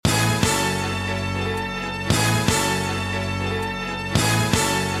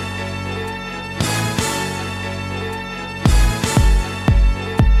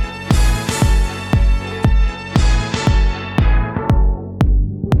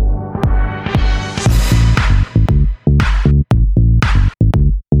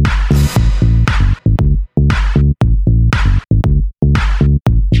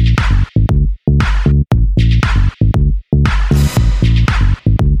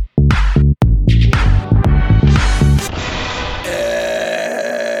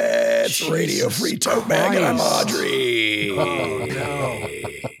Radio Free Tote Bag, and I'm Audrey. Oh, no.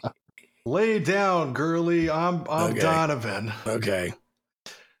 Lay down, girly. I'm Okay. Donovan. Okay.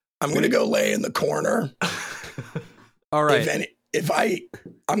 I'm going to go lay in the corner. All right.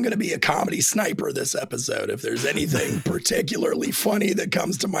 I'm going to be a comedy sniper this episode. If there's anything particularly funny that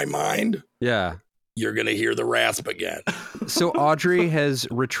comes to my mind, yeah, you're going to hear the rasp again. So Audrey has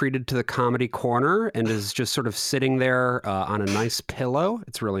retreated to the comedy corner and is just sort of sitting there on a nice pillow.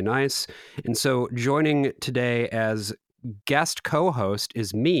 It's really nice. And so joining today as guest co-host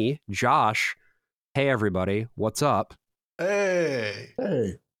is me, Josh. Hey, everybody. What's up? Hey.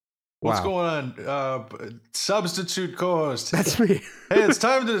 What's going on? Substitute co-host. That's me. Hey, it's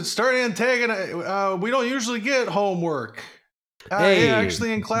time to start antagonizing. We don't usually get homework. Hey.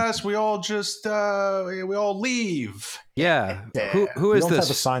 Actually, in class, we all just we all leave. Yeah. Who we is don't this?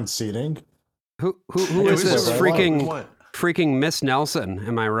 Have assigned seating. Who is this freaking Miss Nelson?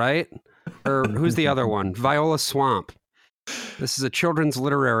 Am I right? Or who's the other one? Viola Swamp. This is a children's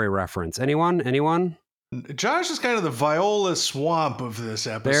literary reference. Anyone? Josh is kind of the Viola Swamp of this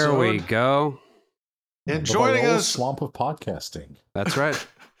episode. There we go. And the joining Viola us, Swamp of podcasting. That's right.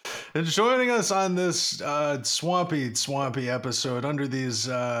 And joining us on this swampy episode under these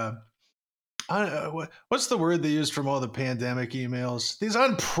what's the word they used from all the pandemic emails? These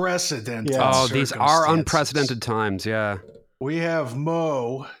unprecedented. Oh, these are unprecedented times. Yeah. We have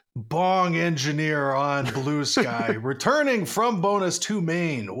Mo, Bong Engineer on Blue Sky, returning from bonus to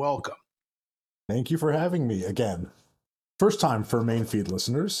Maine. Welcome. Thank you for having me again. First time for main feed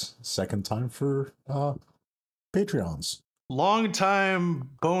listeners. Second time for Patreons. Long time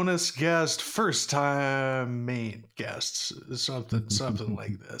bonus guest, first time main guests. Something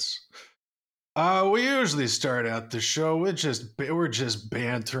like this. We usually start out the show with we're just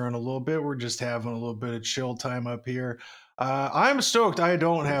bantering a little bit. We're just having a little bit of chill time up here. I'm stoked I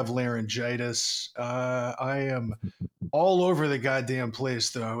don't have laryngitis. I am all over the goddamn place,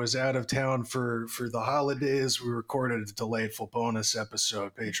 though. I was out of town for the holidays. We recorded a delightful bonus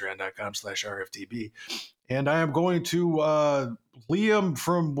episode, patreon.com/RFTB. And I am going to Liam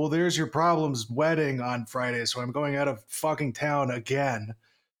from There's Your Problems wedding on Friday. So I'm going out of fucking town again.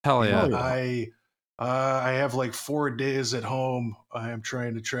 Hell yeah. I have like 4 days at home. I am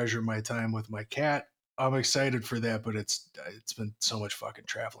trying to treasure my time with my cat. I'm excited for that, but it's been so much fucking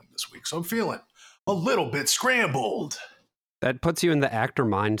traveling this week. So I'm feeling a little bit scrambled. That puts you in the actor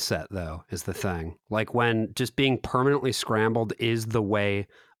mindset, though, is the thing. Like when just being permanently scrambled is the way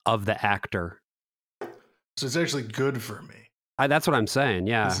of the actor. So it's actually good for me. That's what I'm saying,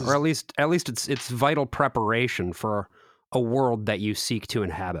 yeah. Or at least it's vital preparation for a world that you seek to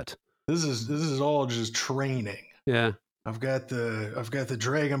inhabit. This is all just training. Yeah. I've got the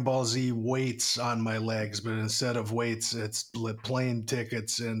Dragon Ball Z weights on my legs, but instead of weights, it's plane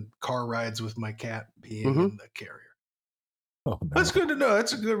tickets and car rides with my cat being in the carrier. Oh, no. That's good to know.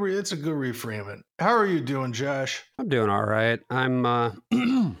 It's a good reframing. How are you doing, Josh? I'm doing all right.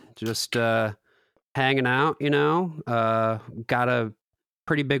 I'm just hanging out, got a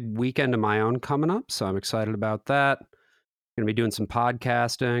pretty big weekend of my own coming up, so I'm excited about that. Gonna be doing some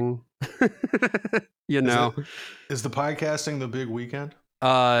podcasting. Is the podcasting the big weekend? Or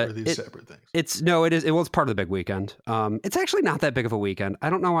are these separate things? It's part of the big weekend. It's actually not that big of a weekend. I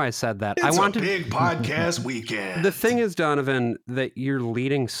don't know why I said that. It's a big podcast weekend. The thing is, Donovan, that you're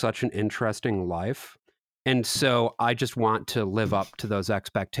leading such an interesting life. And so I just want to live up to those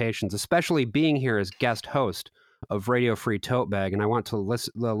expectations, especially being here as guest host of Radio Free Tote Bag. And I want to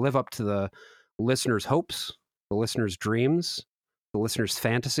live up to the listeners' hopes, the listeners' dreams, the listeners'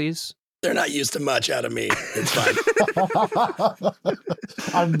 fantasies. They're not used to much out of me. It's fine.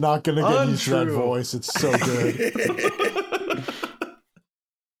 I'm not going to get used to that voice. It's so good.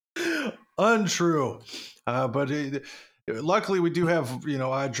 Untrue. But luckily we do have,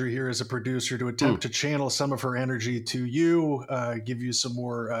 Audrey here as a producer to attempt to channel some of her energy to you, give you some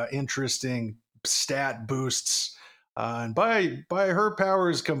more interesting stat boosts. And by her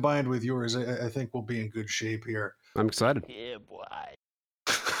powers combined with yours, I think we'll be in good shape here. I'm excited. Yeah, boy.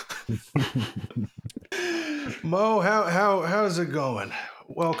 Mo, how's it going?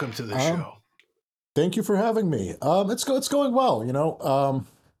 Welcome to the show. Thank you for having me. It's going well.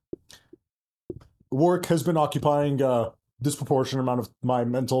 Work has been occupying a disproportionate amount of my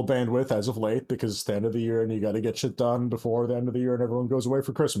mental bandwidth as of late because it's the end of the year and you got to get shit done before the end of the year and everyone goes away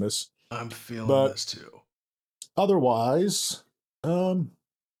for Christmas. I'm feeling this too. Otherwise,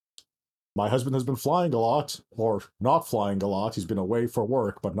 my husband has been flying a lot, or not flying a lot. He's been away for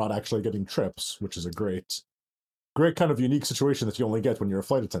work, but not actually getting trips, which is a great kind of unique situation that you only get when you're a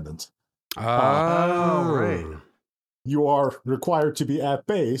flight attendant. Right. You are required to be at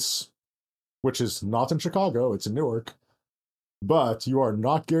base, which is not in Chicago, it's in Newark, but you are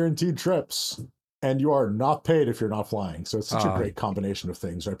not guaranteed trips, and you are not paid if you're not flying. So it's such a great combination of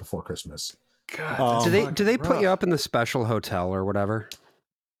things right before Christmas. God, do they put you rough. up in the special hotel or whatever?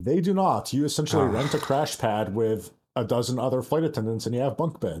 They do not. You essentially rent a crash pad with a dozen other flight attendants, and you have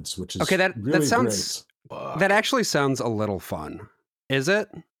bunk beds, which is really that sounds Fuck. that actually sounds a little fun. Is it?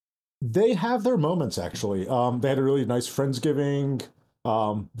 They have their moments, actually. They had a really nice Friendsgiving.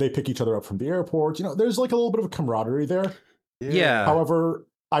 They pick each other up from the airport. You know, there's like a little bit of a camaraderie there. Yeah. However,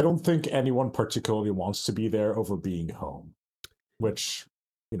 I don't think anyone particularly wants to be there over being home, which,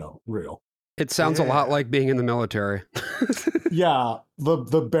 you know, real. It sounds a lot like being in the military. Yeah,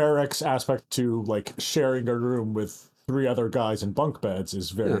 the barracks aspect to like sharing a room with 3 other guys in bunk beds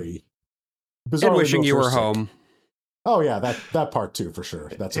is very bizarre. And wishing you were home. Oh yeah, that part too, for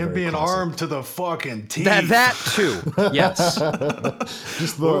sure. That's and a very being classic. armed to the fucking teeth. That too. Yes.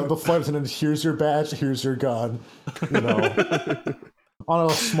 Just the flight attendant, here's your badge, here's your gun, you know, on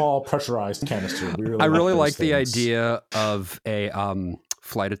a small pressurized canister. I really like the idea of a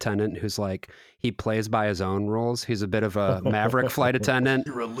flight attendant who's like, he plays by his own rules. He's a bit of a maverick flight attendant.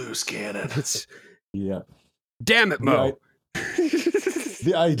 You're a loose cannon. Yeah. Damn it, Mo.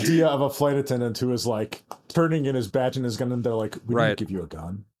 The idea of a flight attendant who is like turning in his badge and his gun, and they're like, "We didn't give you a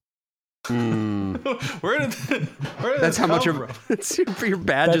gun." Where did that's how much of your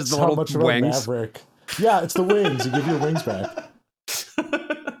badge is the little much wings. Maverick. Yeah, it's the wings. You give your wings back.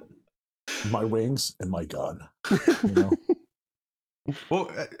 My wings and my gun. You know.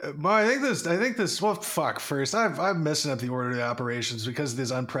 Well, I think this. Well, fuck. First, I'm messing up the order of the operations because of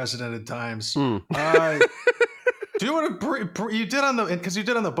these unprecedented times. Do you want to you did on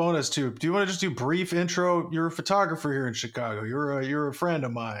the bonus too? Do you want to just do brief intro? You're a photographer here in Chicago. You're a friend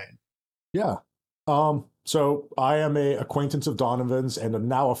of mine. Yeah. So I am a acquaintance of Donovan's and am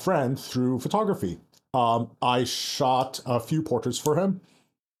now a friend through photography. I shot a few portraits for him.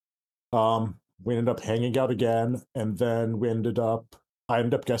 We ended up hanging out again, and then I ended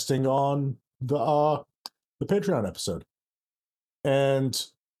up guesting on the Patreon episode. And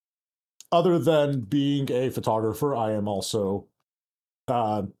other than being a photographer, I am also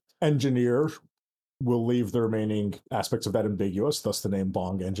engineer. We'll leave the remaining aspects of that ambiguous, thus the name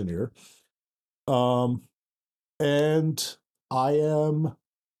Bong Engineer. And I am,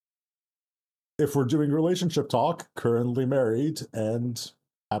 if we're doing relationship talk, currently married and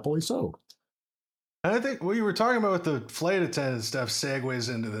happily so. And I think what you were talking about with the flight attendant stuff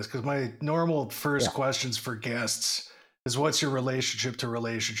segues into this, because my normal first questions for guests is, what's your relationship to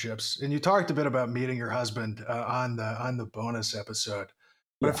relationships? And you talked a bit about meeting your husband on the bonus episode,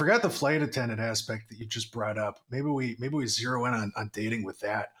 but I forgot the flight attendant aspect that you just brought up. Maybe we zero in on dating with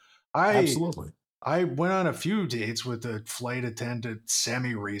that. Absolutely. I went on a few dates with a flight attendant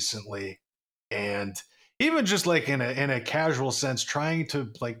semi recently, and even just like in a casual sense, trying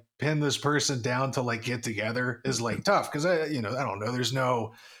to like pin this person down to like get together is like tough, because I don't know, there's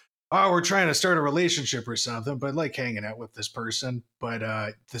no, we're trying to start a relationship or something, but like hanging out with this person. But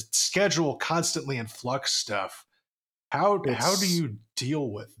the schedule constantly in flux stuff. How do you deal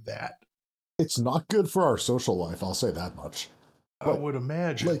with that? It's not good for our social life, I'll say that much. I would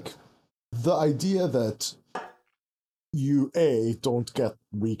imagine. Like, the idea that you, don't get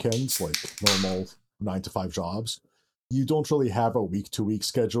weekends like normal 9-to-5 jobs. You don't really have a week-to-week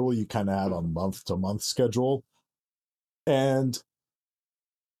schedule. You kind of have a month-to-month schedule. And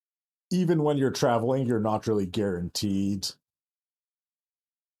even when you're traveling, you're not really guaranteed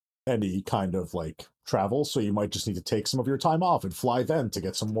any kind of like travel. So you might just need to take some of your time off and fly then to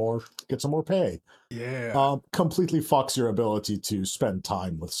get some more pay. Yeah. Completely fucks your ability to spend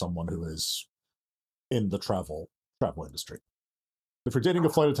time with someone who is in the travel industry. If you're dating a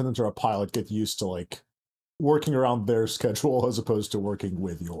flight attendant or a pilot, get used to like working around their schedule as opposed to working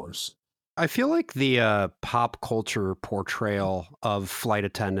with yours. I feel like the pop culture portrayal of flight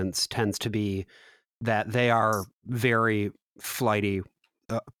attendants tends to be that they are very flighty.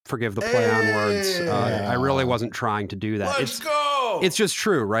 Forgive the play on words. I really wasn't trying to do that. Let's go! It's just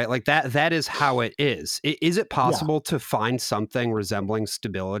true, right? Like that is how it is. Is it possible to find something resembling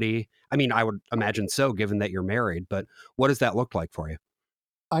stability? I mean, I would imagine so, given that you're married, but what does that look like for you?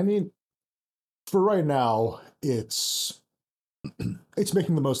 I mean, for right now, it's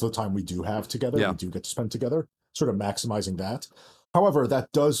making the most of the time we do have together. We do get to spend together, sort of maximizing that. However,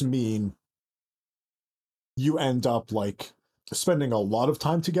 that does mean you end up like spending a lot of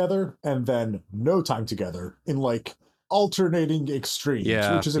time together and then no time together in like alternating extremes,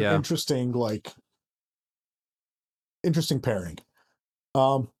 which is an interesting pairing.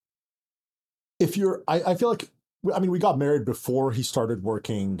 If you're, I feel like, I mean, we got married before he started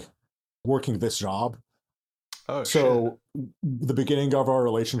working working this job. Oh, So the beginning of our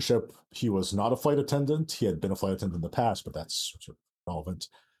relationship, he was not a flight attendant. He had been a flight attendant in the past, but that's sort of relevant.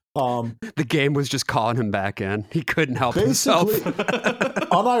 The game was just calling him back in. He couldn't help himself. Basically,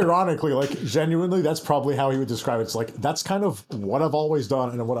 unironically, like genuinely, that's probably how he would describe it. It's like, that's kind of what I've always done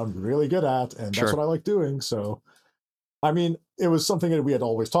and what I'm really good at, and that's Sure. what I like doing. So, I mean, it was something that we had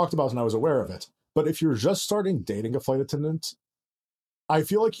always talked about, and I was aware of it. But if you're just starting dating a flight attendant, I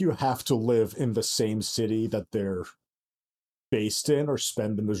feel like you have to live in the same city that they're based in or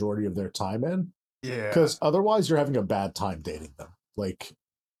spend the majority of their time in. Yeah. Because otherwise, you're having a bad time dating them. Like,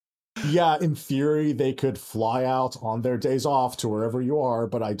 yeah, in theory, they could fly out on their days off to wherever you are,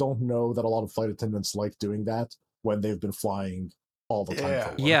 but I don't know that a lot of flight attendants like doing that when they've been flying all the time for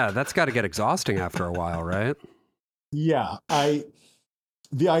work. Yeah, that's got to get exhausting after a while, right? Yeah,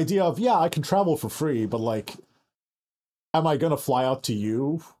 the idea of, I can travel for free, but like, am I going to fly out to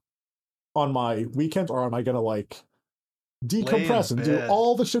you on my weekend, or am I going to like decompress and do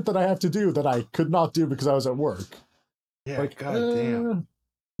all the shit that I have to do that I could not do because I was at work? Yeah, like, goddamn.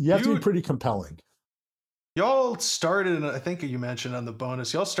 You have to be pretty compelling. Y'all started, I think you mentioned on the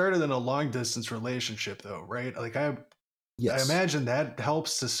bonus, y'all started in a long distance relationship though, right? Like I imagine that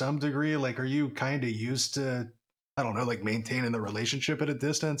helps to some degree. Like, are you kind of used to, I don't know, like maintaining the relationship at a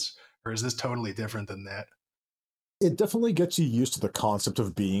distance? Or is this totally different than that? It definitely gets you used to the concept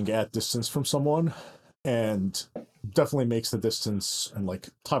of being at distance from someone, and definitely makes the distance and like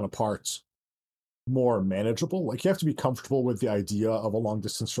time apart more manageable. Like, you have to be comfortable with the idea of a long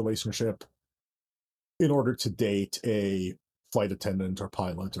distance relationship in order to date a flight attendant or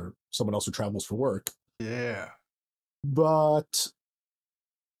pilot or someone else who travels for work. Yeah. But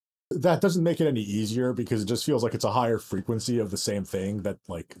that doesn't make it any easier, because it just feels like it's a higher frequency of the same thing that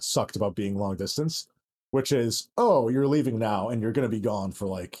like sucked about being long distance, which is, oh, you're leaving now and you're going to be gone for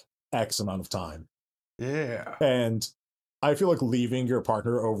like X amount of time. Yeah. And I feel like leaving your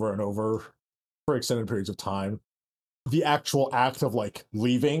partner over and over for extended periods of time, the actual act of like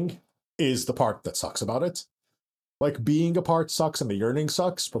leaving is the part that sucks about it. Like, being apart sucks and the yearning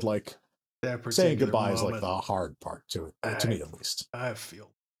sucks, but like saying goodbye is like the hard part to it, to me at least. I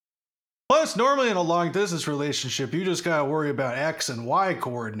feel. Plus, normally in a long distance relationship, you just gotta worry about X and Y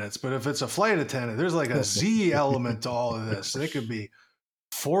coordinates. But if it's a flight attendant, there's like a Z element to all of this. It could be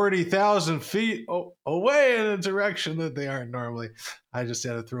 40,000 feet away in a direction that they aren't normally. I just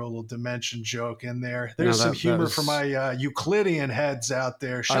had to throw a little dimension joke in there. There's some humor for my Euclidean heads out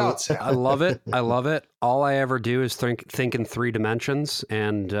there. Shouts out. I love it. I love it. All I ever do is think in 3 dimensions,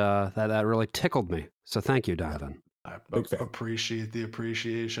 and that really tickled me. So thank you, Donovan. I appreciate the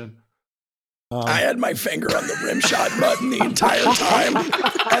appreciation. I had my finger on the rim shot button the entire time,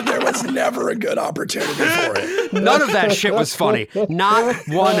 and there was never a good opportunity for it. None of that shit was funny. Not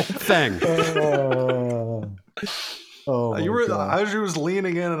one thing. I was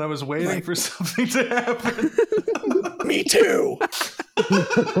leaning in and I was waiting for something to happen. Me too.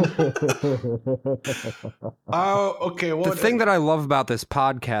 Okay. Well, the thing that I love about this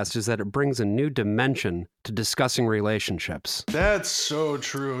podcast is that it brings a new dimension to discussing relationships. That's so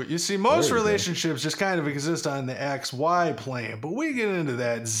true. You see, most relationships just kind of exist on the XY plane, but we get into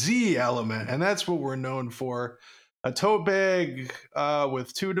that Z element, and that's what we're known for. A tote bag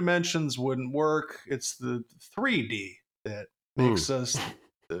with 2 dimensions wouldn't work. It's the 3D that makes us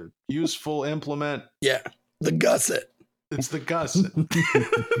the useful implement. Yeah, the gusset. It's the gusset.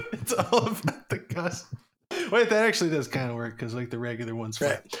 It's all about the gusset. Wait, that actually does kind of work, because like the regular one's fine.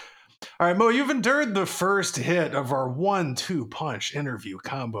 Right. All right, Mo, you've endured the first hit of our 1-2 punch interview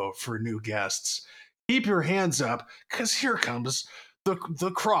combo for new guests. Keep your hands up, because here comes the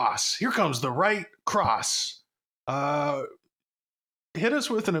cross. Here comes the right cross. Hit us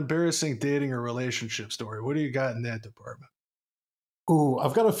with an embarrassing dating or relationship story. What do you got in that department? Ooh,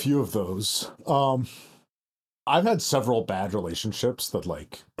 I've got a few of those. I've had several bad relationships that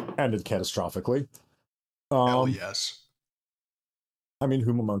like ended catastrophically. Hell yes. I mean,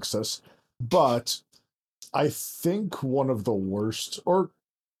 whom amongst us? But I think one of the worst,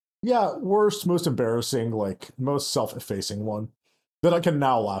 most embarrassing, like most self-effacing one that I can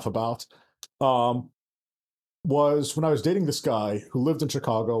now laugh about, was when I was dating this guy who lived in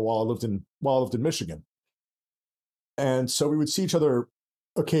Chicago while I lived in Michigan. And so we would see each other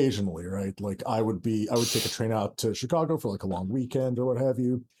occasionally, right? Like I would take a train out to Chicago for like a long weekend or what have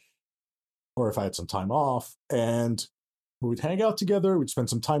you, or if I had some time off, and we would hang out together. We'd spend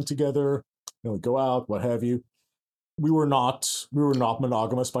some time together. We'd go out, what have you. We were not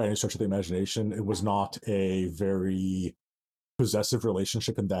monogamous by any stretch of the imagination. It was not a very possessive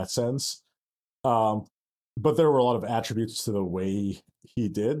relationship in that sense. but there were a lot of attributes to the way he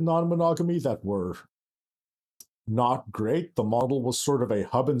did non-monogamy that were not great. The model was sort of a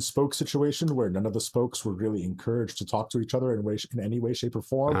hub and spoke situation where none of the spokes were really encouraged to talk to each other in any way, shape, or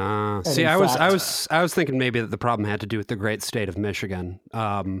form. See, I was thinking maybe that the problem had to do with the great state of Michigan,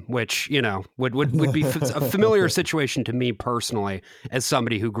 which would be a familiar situation to me personally as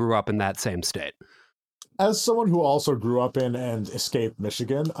somebody who grew up in that same state. As someone who also grew up in and escaped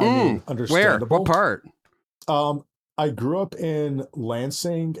Michigan, I mean, understandable. Where? What part? I grew up in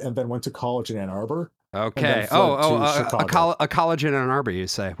Lansing and then went to college in Ann Arbor. Okay. A college in Ann Arbor, you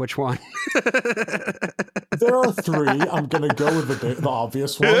say? Which one? There are three. I'm gonna go with the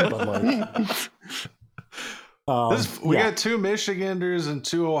obvious one, but we got two Michiganders and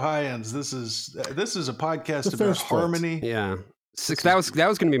two Ohioans. This is a podcast about harmony. Yeah. That was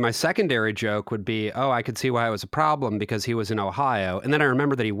going to be my secondary joke. Would be, I could see why it was a problem because he was in Ohio, and then I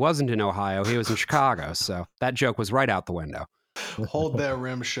remember that he wasn't in Ohio; he was in Chicago. So that joke was right out the window. Hold that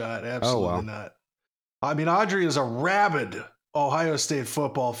rim shot. Absolutely not. I mean, Audrey is a rabid Ohio State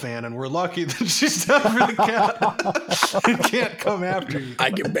football fan, and we're lucky that she's not really can't come after you.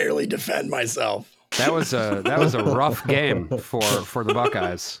 I can barely defend myself. That was a rough game for the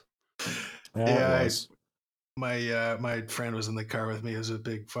Buckeyes. My friend was in the car with me. He was a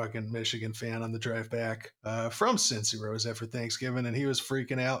big fucking Michigan fan on the drive back from Cincy Rose after Thanksgiving, and he was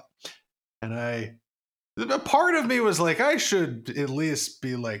freaking out. And a part of me was like, I should at least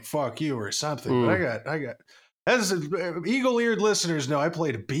be like, fuck you or something. But I got, as eagle-eared listeners know, I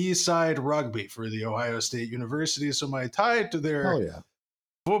played B-side rugby for the Ohio State University, so my tie to their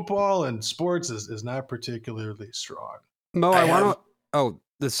football and sports is not particularly strong. Mo, I want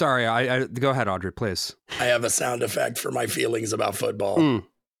to... sorry, I go ahead, Audrey, please. I have a sound effect for my feelings about football.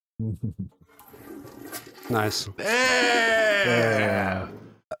 Nice. Yeah.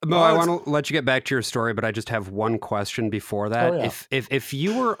 Mo, I want to let you get back to your story, but I just have one question before that. If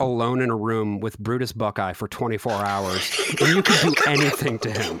you were alone in a room with Brutus Buckeye for 24 hours and you could do anything to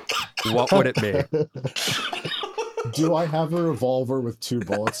him, what would it be? Do I have a revolver with 2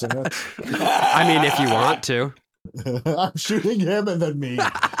 bullets in it? I mean, if you want to. I'm shooting him and then me.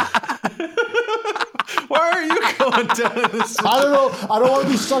 Why are you going down this? I don't know. I don't want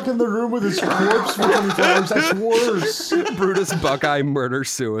to be stuck in the room with his corpse for 24 hours. That's worse. Brutus Buckeye murder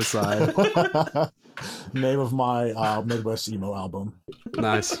suicide. Name of my Midwest emo album.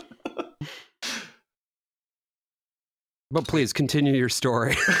 Nice. But please continue your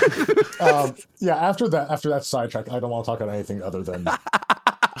story. After that sidetrack, I don't want to talk about anything other than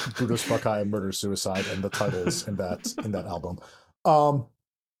Brutus Buckeye murder suicide and the titles in that album.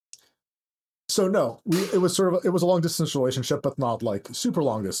 So no, it was a long distance relationship, but not like super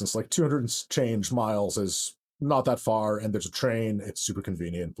long distance. Like 200 and change miles is not that far, and there's a train. It's super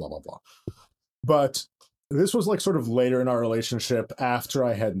convenient. Blah blah blah. But this was like sort of later in our relationship, after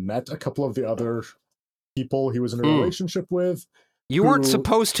I had met a couple of the other people he was in a relationship with. You weren't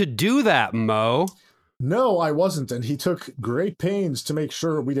supposed to do that, Mo. No, I wasn't, and he took great pains to make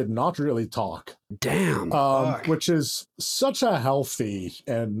sure we did not really talk. Damn. Which is such a healthy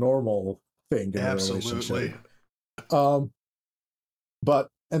and normal thing in a relationship. But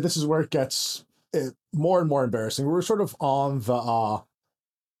this is where it gets more and more embarrassing. We were sort of on the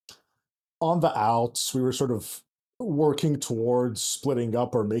outs. We were sort of working towards splitting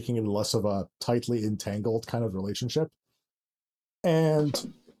up or making it less of a tightly entangled kind of relationship.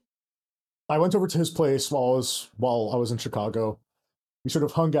 And I went over to his place while I was in Chicago. We sort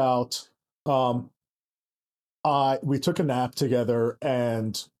of hung out. We took a nap together,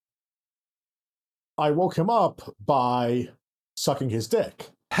 and I woke him up by sucking his dick.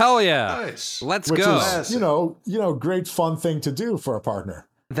 Hell yeah. Nice. Let's which go. Is, great fun thing to do for a partner.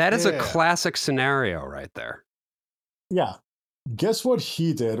 That is a classic scenario right there. Yeah. Guess what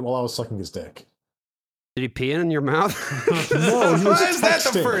he did while I was sucking his dick? Did he pee in your mouth? No, he was Why texting. is that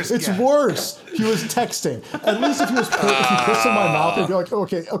the first It's guess? Worse. He was texting. At least if he pissed in my mouth, it'd be like,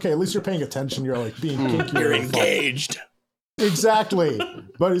 okay, at least you're paying attention. You're like being kinky. You're engaged. Exactly.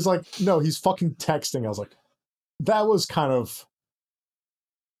 But he's like, no, he's fucking texting. I was like, that was kind of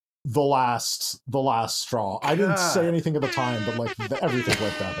the last straw. I didn't say anything at the time, but like everything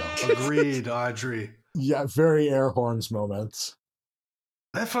went downhill. Agreed, Audrey. Yeah, very air horns moments.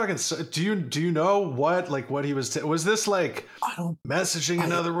 That fucking. Do you know what he was? Was this like messaging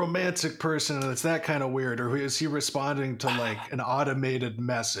another romantic person, and it's that kind of weird, or is he responding to like an automated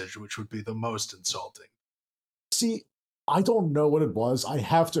message, which would be the most insulting? See, I don't know what it was. I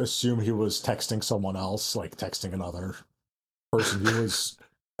have to assume he was texting someone else, like texting another person he was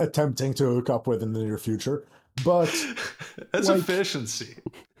attempting to hook up with in the near future. But that's efficiency.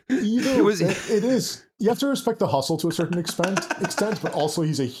 It is you have to respect the hustle to a certain extent, but also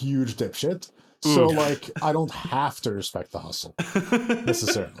he's a huge dipshit. So like, I don't have to respect the hustle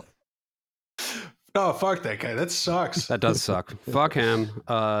necessarily. No, fuck that guy. That sucks. That does suck. Fuck him.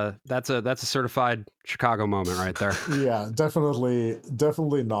 That's a certified Chicago moment right there. Yeah, definitely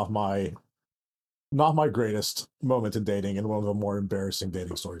not my greatest moment in dating, and one of the more embarrassing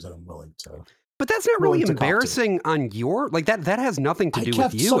dating stories that I'm willing to. But that's not really embarrassing on your like that has nothing to do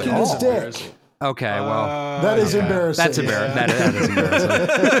with you at all. His dick. Okay, well, that is embarrassing. That's embarrassing. That is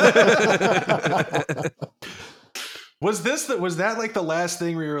embarrassing. Was that like the last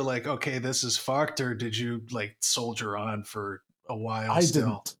thing where you were like, okay, this is fucked, or did you like soldier on for a while?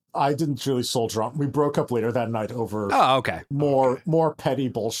 I didn't really soldier on. We broke up later that night over more petty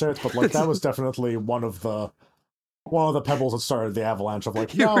bullshit, but like that was definitely one of the pebbles that started the avalanche of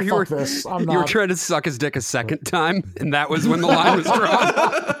like, no, fuck this. I'm not. You were trying to suck his dick a second time, and that was when the line was drawn.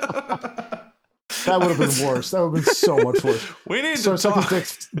 That would have been worse. That would have been so much worse. We need to talk.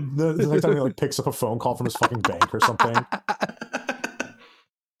 The next time he like picks up a phone call from his fucking bank or something.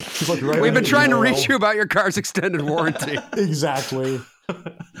 He's like, we've been trying to reach you about your car's extended warranty. Exactly.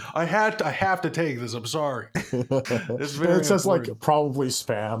 I have to take this. I'm sorry. It's very it says important. like probably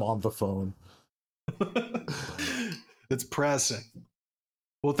spam on the phone. It's pressing.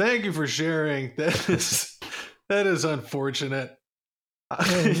 Well, thank you for sharing. That is unfortunate.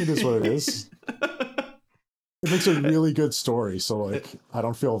 It is what it is. It makes a really good story, so like I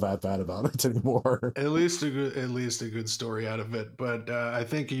don't feel that bad about it anymore. At least a good story out of it. But I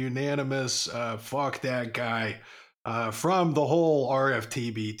think a unanimous fuck that guy from the whole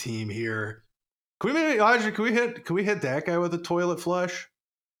RFTB team here. Can we hit that guy with a toilet flush?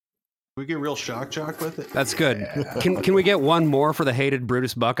 Can we get real shock jock with it? That's good. Yeah. Can we get one more for the hated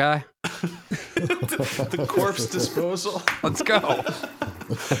Brutus Buckeye? the corpse disposal. Let's go.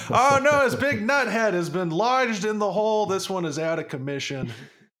 Oh no, his big nut head has been lodged in the hole. This one is out of commission.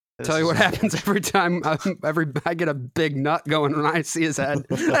 Tell you what happens every time I get a big nut going when I see his head.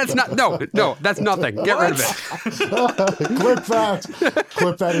 That's not no, that's nothing. Get rid of it.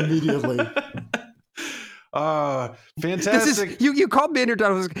 Clip that immediately. Fantastic. You called me in your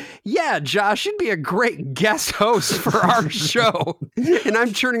time. I was like, yeah, Josh, you'd be a great guest host for our show. And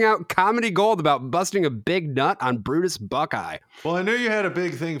I'm churning out comedy gold about busting a big nut on Brutus Buckeye. Well, I knew you had a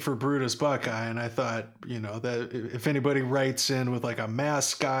big thing for Brutus Buckeye, and I thought, that if anybody writes in with like a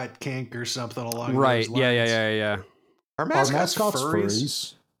mascot kink or something along those lines. Yeah. Our mascots furries?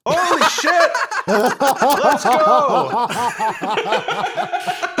 Furries? Holy shit! Let's go!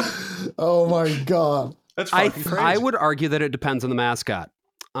 Oh my god. That's fucking crazy. I would argue that it depends on the mascot.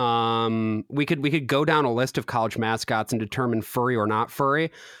 We could go down a list of college mascots and determine furry or not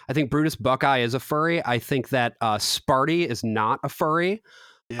furry. I think Brutus Buckeye is a furry. I think that Sparty is not a furry.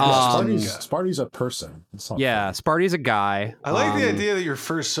 Yeah, Sparty's a person. Yeah, Sparty's a guy. I like the idea that your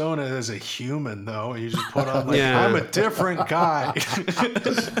fursona is a human, though. You just put on like, I'm a different guy.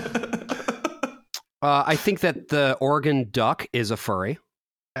 I think that the Oregon duck is a furry.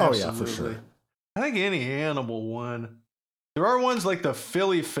 Absolutely. Oh yeah, for sure. I think any animal one. There are ones like the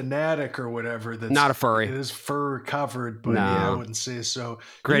Philly Fanatic or whatever that's not a furry. It is fur covered, but yeah, I wouldn't say so.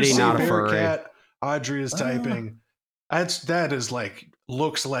 Gritty, not a furry. Cat, Audrey is typing. That is like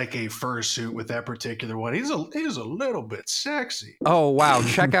looks like a fursuit with that particular one. He's a little bit sexy. Oh wow!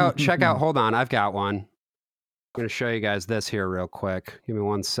 Check out. Hold on, I've got one. I'm gonna show you guys this here real quick. Give me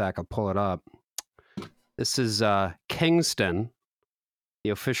 1 sec. I'll pull it up. This is Kingston, the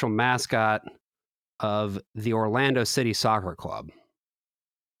official mascot of the Orlando City Soccer Club.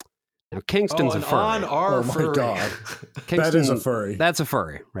 Now, Kingston's a furry. Oh my god. That is a furry. That's a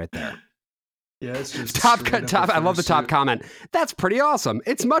furry right there. Yeah, it's just top. I love the top comment. That's pretty awesome.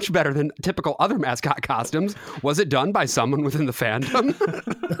 It's much better than typical other mascot costumes. Was it done by someone within the fandom?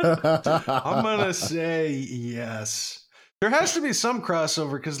 I'm gonna say yes. There has to be some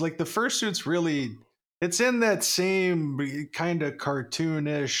crossover because, like, the fursuit's really, it's in that same kind of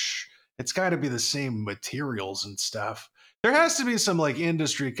cartoonish. It's got to be the same materials and stuff. There has to be some like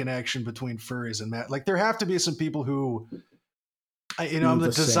industry connection between furries and like there have to be some people who, I'm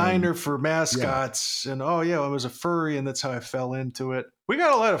the designer for mascots, and I was a furry, and that's how I fell into it. We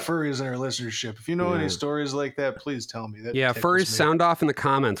got a lot of furries in our listenership. If you know any stories like that, please tell me. That furries, sound off in the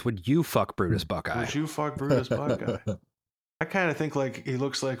comments. Would you fuck Brutus Buckeye? Would you fuck Brutus Buckeye? I kind of think like he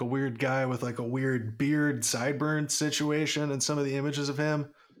looks like a weird guy with like a weird beard, sideburn situation, and some of the images of him.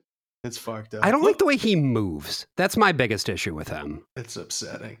 It's fucked up. I don't like the way he moves. That's my biggest issue with him. It's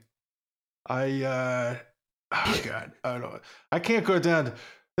upsetting. Oh God, I don't know. I can't go down.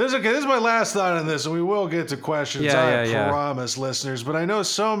 This is my last thought on this, and we will get to questions. I promise, listeners. But I know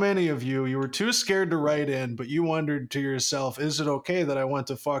so many of you were too scared to write in, but you wondered to yourself, is it okay that I want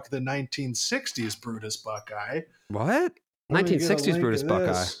to fuck the 1960s Brutus Buckeye? What? 1960s Brutus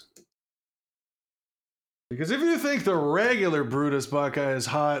Buckeye. Because if you think the regular Brutus Buckeye is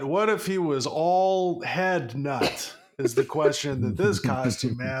hot, what if he was all head nut? Is the question that this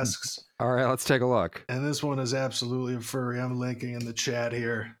costume asks. All right, let's take a look. And this one is absolutely a furry. I'm linking in the chat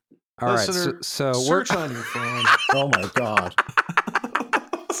here. All Listener, right, so search on your phone. Oh my God.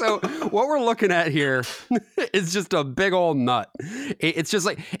 So what we're looking at here is just a big old nut. It's just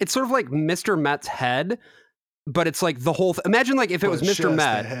like, it's sort of like Mr. Met's head, but it's like the whole imagine like if it was Mr.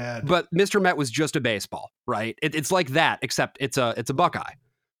 Met, but Mr. Met was just a baseball, right? It's like that, except it's a Buckeye.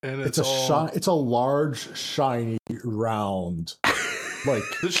 And it's a large, shiny, round, like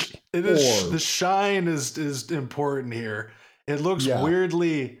the shine is important here. It looks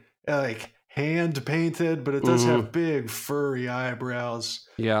weirdly like hand painted, but it does have big furry eyebrows.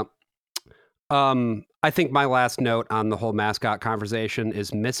 Yeah. I think my last note on the whole mascot conversation is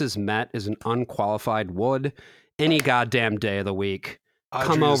Mrs. Met is an unqualified would any goddamn day of the week.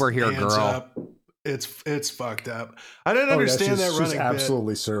 Come over here, girl. Up. It's fucked up. I didn't understand that running she's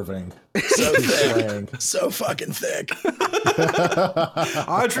absolutely serving. So thick. So fucking thick.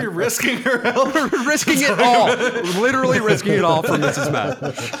 Audrey risking her health. Risking it all. Literally risking it all for Mrs. Met.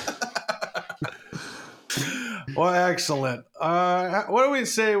 Well, excellent. What do we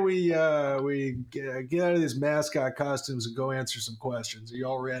say we get out of these mascot costumes and go answer some questions? Are you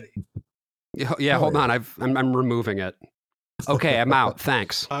all ready? Yeah, hold on. I'm removing it. Okay, I'm out.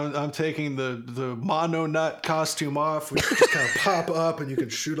 Thanks. I'm taking the mono nut costume off. We just kind of pop up and you can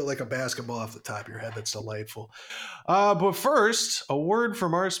shoot it like a basketball off the top of your head. That's delightful. But first, a word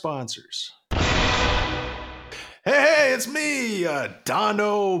from our sponsors. Hey, it's me,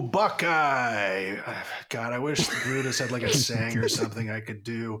 Dono Buckeye. God, I wish Brutus had like a saying or something I could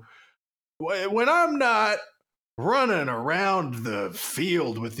do. When I'm not running around the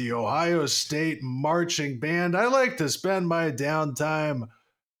field with the Ohio State marching band, I like to spend my downtime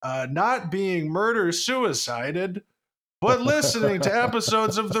not being murder-suicided, but listening to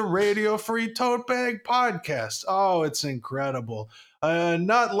episodes of the Radio Free Tote Bag podcast. Oh, it's incredible.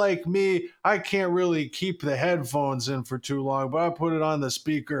 Not like me, I can't really keep the headphones in for too long, but I put it on the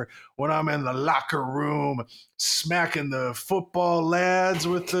speaker when I'm in the locker room, smacking the football lads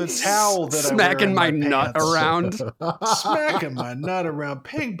with the towel that smacking I wear my nut around. Smacking my nut around,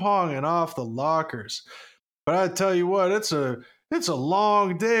 ping-ponging off the lockers. But I tell you what, it's a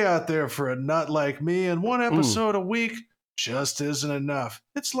long day out there for a nut like me, and one episode a week just isn't enough.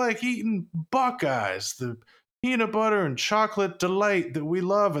 It's like eating Buckeyes, the peanut butter and chocolate delight that we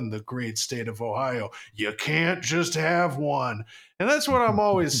love in the great state of Ohio. You can't just have one. And that's what I'm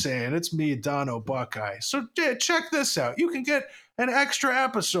always saying. It's me, Dono Buckeye. So check this out. You can get an extra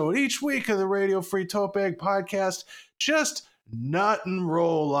episode each week of the Radio Free Tote Bag podcast. Just nut and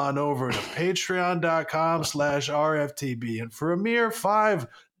roll on over to patreon.com/RFTB. And for a mere $5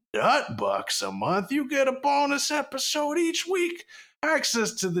 a month, you get a bonus episode each week,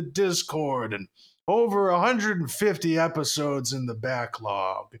 access to the Discord, and over 150 episodes in the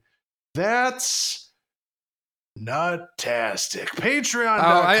backlog. That's nuttastic.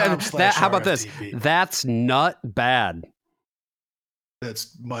 Patreon.com/RFTB. How about this? That's nut bad.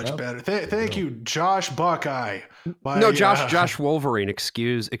 That's much better. Thank you, Josh Buckeye. Josh Wolverine.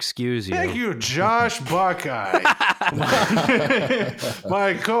 Excuse you. Thank you, Josh Buckeye.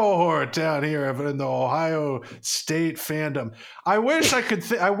 my cohort down here in the Ohio State fandom. I wish I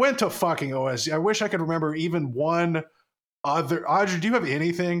could. I went to fucking OSU. I wish I could remember even one other. Audrey, do you have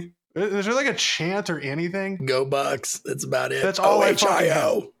anything? Is there like a chant or anything? Go Bucks. That's about it. That's all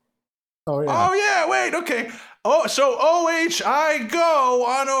OHIO. Oh yeah. Oh yeah. Wait. Okay. Oh, so OHI go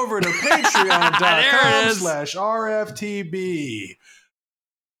on over to patreon.com/RFTB.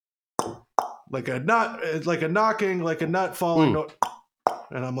 Like a nut, like a knocking, like a nut falling,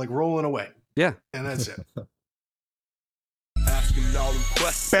 and I'm like rolling away. Yeah. And that's it. Asking all them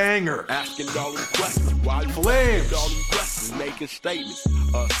questions. Banger. Asking all them questions. Why you Flames. asking all them questions? Making statements.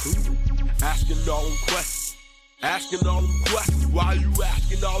 Asking all them questions. Asking all them questions. Why you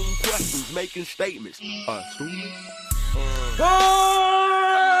asking all them questions? Making statements. Where you been?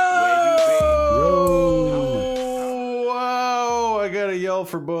 Wow! I gotta yell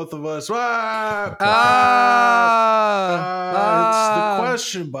for both of us. It's the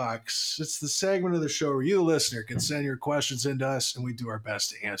question box. It's the segment of the show where you, the listener, can send your questions into us, and we do our best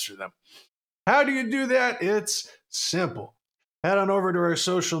to answer them. How do you do that? It's simple. Head on over to our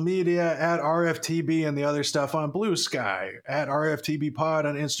social media at RFTB and the other stuff on Blue Sky, at RFTB Pod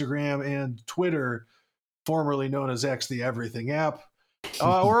on Instagram and Twitter, formerly known as X the Everything app,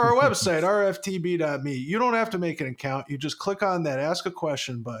 or our website, rftb.me. You don't have to make an account. You just click on that Ask a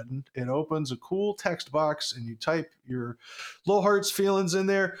Question button. It opens a cool text box, and you type your little heart's feelings in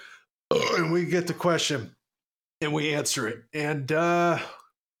there, and we get the question, and we answer it. And,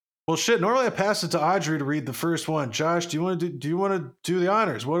 well, shit. Normally, I pass it to Audrey to read the first one. Josh, do you want to do the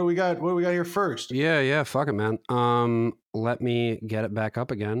honors? What do we got? What do we got here first? Yeah. Fuck it, man. Let me get it back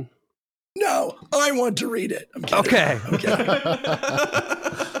up again. No, I want to read it. I'm kidding. Okay. I'm kidding.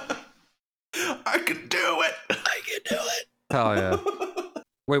 I can do it. I can do it. Hell yeah.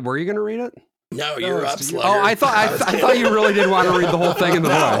 Wait, were you gonna read it? No, you're up, Slugger. Oh, I thought you really did want to read the whole thing in the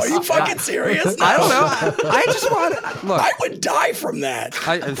No, voice. are you fucking serious? No. I don't know. I just want look. I would die from that.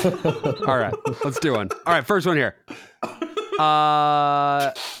 All right, let's do one. All right, first one here.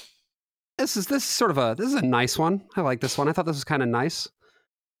 This is a nice one. I like this one. I thought this was kind of nice.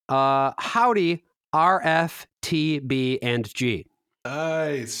 Howdy, RFTB and G.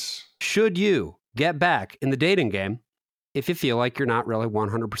 Nice. Should you get back in the dating game if you feel like you're not really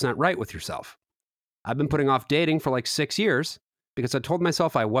 100% right with yourself? I've been putting off dating for like 6 years because I told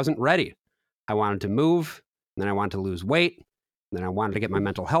myself I wasn't ready. I wanted to move, and then I wanted to lose weight, and then I wanted to get my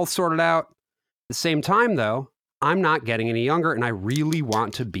mental health sorted out. At the same time, though, I'm not getting any younger, and I really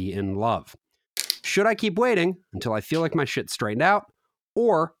want to be in love. Should I keep waiting until I feel like my shit's straightened out,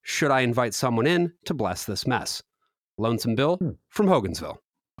 or should I invite someone in to bless this mess? Lonesome Bill from Hogansville.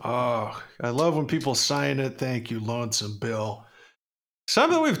 Oh, I love when people sign it. Thank you, Lonesome Bill.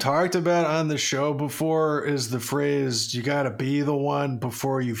 Something we've talked about on the show before is the phrase, you got to be the one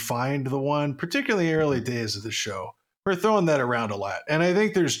before you find the one, particularly early days of the show. We're throwing that around a lot. And I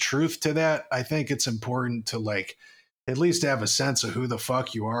think there's truth to that. I think it's important to like at least have a sense of who the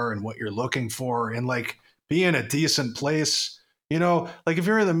fuck you are and what you're looking for and like be in a decent place. You know, like if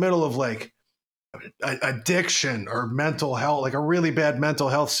you're in the middle of like addiction or mental health, like a really bad mental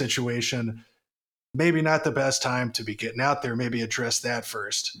health situation, maybe not the best time to be getting out there. Maybe address that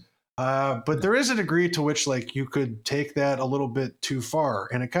first. But there is a degree to which like you could take that a little bit too far.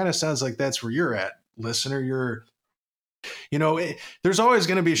 And it kind of sounds like that's where you're at, listener. There's always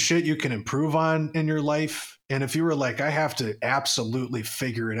going to be shit you can improve on in your life. And if you were like, I have to absolutely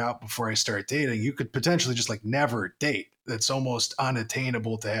figure it out before I start dating, you could potentially just like never date. That's almost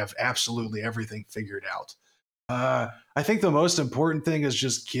unattainable to have absolutely everything figured out. I think the most important thing is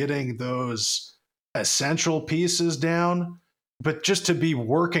just getting those essential pieces down, but just to be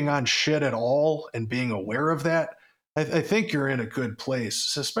working on shit at all and being aware of that, I think you're in a good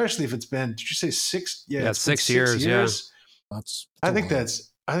place, especially if it's been, did you say 6? Yeah, 6 years. Yeah. I think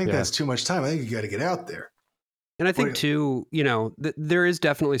that's too much time. I think you got to get out there. And I think too, there is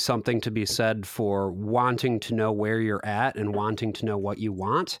definitely something to be said for wanting to know where you're at and wanting to know what you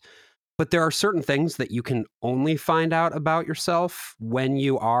want. But there are certain things that you can only find out about yourself when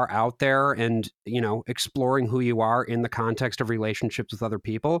you are out there and, exploring who you are in the context of relationships with other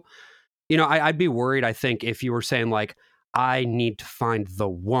people. I'd be worried, I think, if you were saying like, I need to find the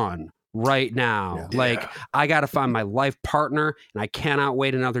one right now. Yeah. Like, I got to find my life partner and I cannot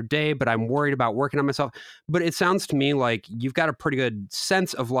wait another day, but I'm worried about working on myself. But it sounds to me like you've got a pretty good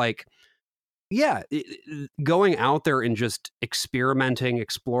sense of like, going out there and just experimenting,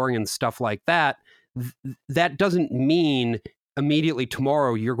 exploring and stuff like that, that doesn't mean immediately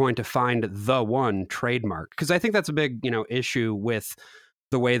tomorrow you're going to find the one trademark. Because I think that's a big, issue with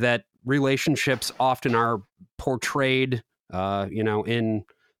the way that relationships often are portrayed, in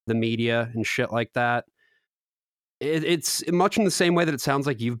the media and shit like that. It's much in the same way that it sounds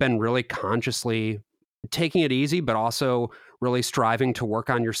like you've been really consciously taking it easy, but also really striving to work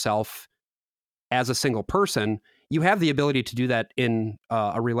on yourself as a single person. You have the ability to do that in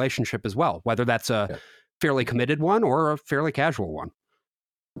a relationship as well, whether that's a fairly committed one or a fairly casual one.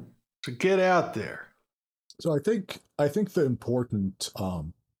 So get out there. So I think the important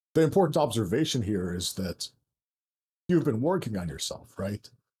observation here is that you've been working on yourself, right?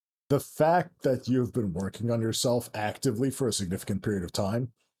 The fact that you've been working on yourself actively for a significant period of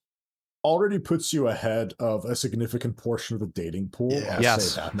time already puts you ahead of a significant portion of the dating pool. I'll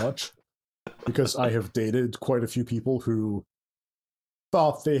say that much. Because I have dated quite a few people who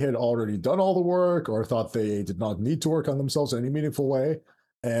thought they had already done all the work or thought they did not need to work on themselves in any meaningful way.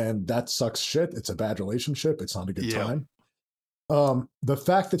 And that sucks shit. It's a bad relationship. It's not a good time. The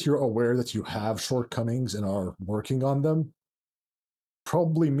fact that you're aware that you have shortcomings and are working on them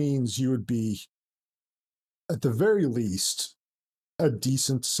probably means you would be, at the very least, a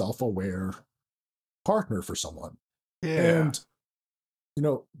decent, self-aware partner for someone. Yeah. And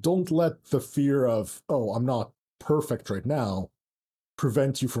don't let the fear of, oh, I'm not perfect right now,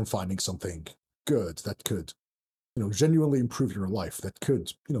 prevent you from finding something good that could, genuinely improve your life, that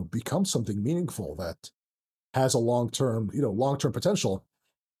could, become something meaningful, that has a long-term potential.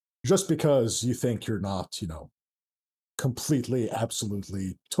 Just because you think you're not, completely,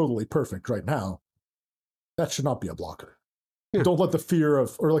 absolutely, totally perfect right now, that should not be a blocker. Yeah. Don't let the fear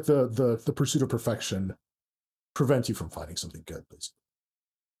of, or like the pursuit of perfection prevent you from finding something good, basically.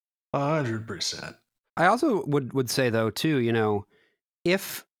 100%. I also would say, though, too,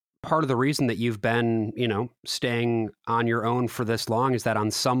 if part of the reason that you've been, staying on your own for this long is that on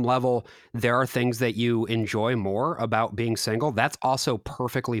some level, there are things that you enjoy more about being single, that's also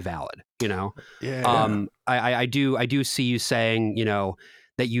perfectly valid, Yeah. I do see you saying,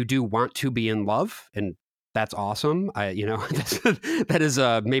 that you do want to be in love, and that's awesome. That is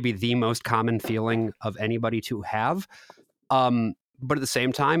maybe the most common feeling of anybody to have. But at the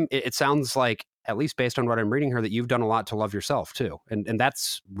same time, it sounds like, at least based on what I'm reading here, that you've done a lot to love yourself too. And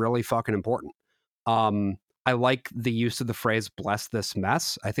that's really fucking important. I like the use of the phrase "bless this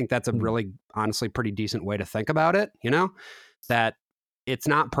mess." I think that's a really, honestly, pretty decent way to think about it, that it's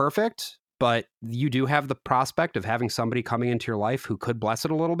not perfect, but you do have the prospect of having somebody coming into your life who could bless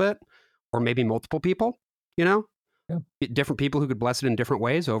it a little bit, or maybe multiple people, different people who could bless it in different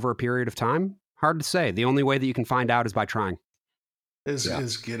ways over a period of time. Hard to say. The only way that you can find out is by trying.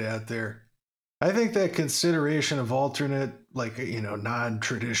 Is get out there. I think that consideration of alternate,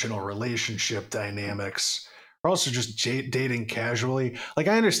 non-traditional relationship dynamics, or also just dating casually. Like,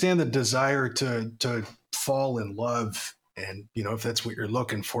 I understand the desire to fall in love, and if that's what you're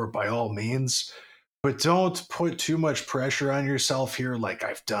looking for, by all means, but don't put too much pressure on yourself here. Like,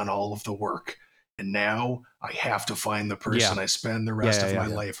 I've done all of the work, and now I have to find the person I spend the rest of my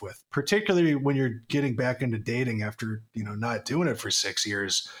life with. Particularly when you're getting back into dating after not doing it for 6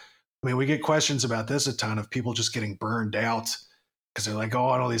 years. I mean, we get questions about this a ton, of people just getting burned out because they're like,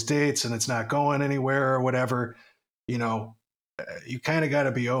 on all these dates and it's not going anywhere or whatever. You kind of got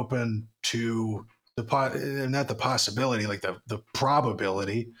to be open to not the possibility, like the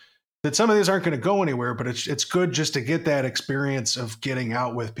probability that some of these aren't going to go anywhere. But it's good just to get that experience of getting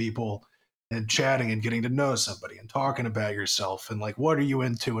out with people and chatting and getting to know somebody and talking about yourself and like, what are you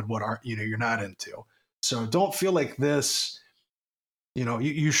into and what aren't you're not into. So don't feel like this.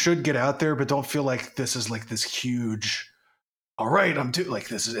 You should get out there, but don't feel like this is like this huge, all right,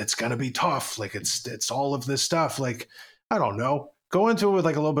 it's going to be tough. Like it's all of this stuff. Like, I don't know, go into it with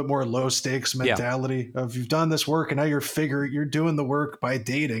like a little bit more low stakes mentality of, you've done this work and now you're doing the work by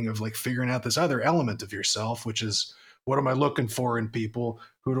dating, of like figuring out this other element of yourself, which is, what am I looking for in people?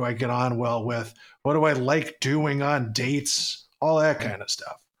 Who do I get on well with? What do I like doing on dates? All that kind of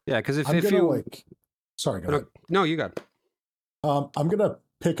stuff. Yeah. Cause if you sorry, go ahead. No, you got it. I'm going to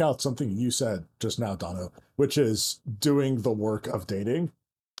pick out something you said just now, Dono, which is doing the work of dating,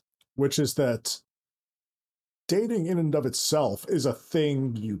 which is that dating in and of itself is a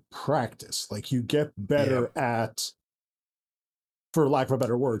thing you practice. Like, you get better at, for lack of a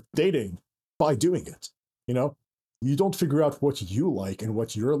better word, dating by doing it. You don't figure out what you like and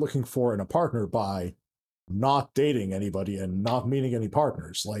what you're looking for in a partner by not dating anybody and not meeting any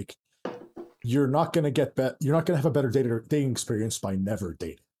partners. Like, you're not going to you're not going to have a better dating experience by never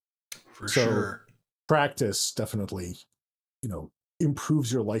dating. For sure. Practice definitely,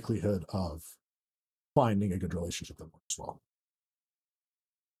 improves your likelihood of finding a good relationship that works well.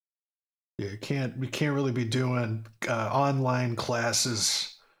 Yeah, we can't really be doing online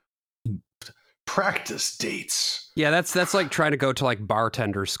classes, practice dates. Yeah, that's like trying to go to like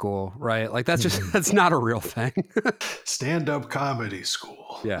bartender school, right? Like, that's just that's not a real thing. Stand-up comedy school.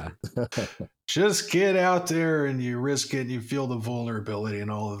 Yeah. Just get out there and you risk it and you feel the vulnerability and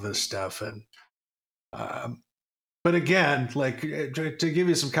all of this stuff. And but again, like, to give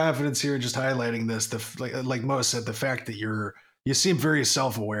you some confidence here, just highlighting this, like Mo said, the fact that you seem very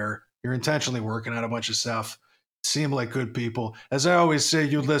self-aware, you're intentionally working on a bunch of stuff, seem like good people. As I always say,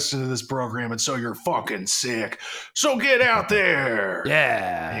 you listen to this program and so you're fucking sick. So get out there.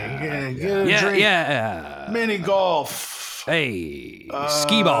 Yeah. Yeah. Mini golf. Hey,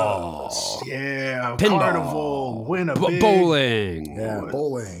 skee ball. Yeah. Pinball. Carnival. Win a big. Bowling. Yeah,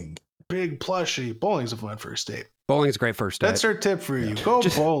 bowling. Big plushie. Bowling's a fun first date. Bowling's a great first date. That's our tip for you. Go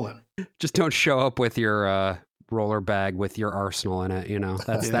bowling. Just don't show up with your roller bag with your arsenal in it.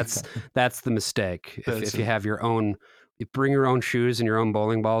 That's the mistake. If you have your own, you bring your own shoes and your own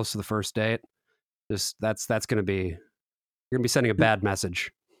bowling balls to the first date. That's going to be, you're going to be sending a bad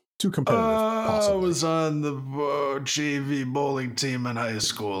message. too competitive. I Possibly. was on the JV bowling team in high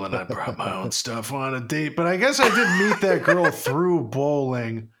school, and I brought my own stuff on a date. But I guess I did meet that girl through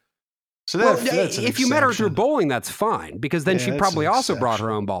bowling. So that's an if you met her through exception. bowling, that's fine, because then Yeah, she that's probably an also brought her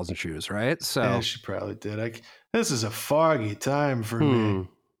exception. own balls and shoes, right? So Yeah, she probably did. This is a foggy time for Hmm. me.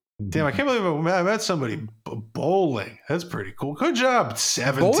 Damn, I can't believe I met somebody bowling. That's pretty cool. Good job,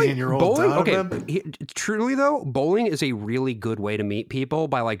 17-year-old Donovan. Okay, truly though, bowling is a really good way to meet people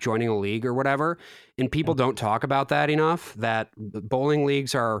by like joining a league or whatever. And people don't talk about that enough, that bowling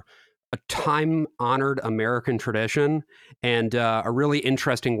leagues are a time-honored American tradition and a really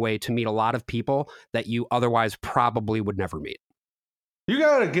interesting way to meet a lot of people that you otherwise probably would never meet. You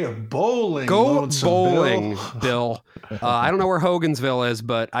gotta get bowling. Go Lonesome bowling, Bill. I don't know where Hogansville is,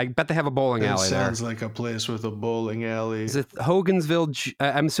 but I bet they have a bowling It alley there. sounds like a place with a bowling alley. Is it Hogansville?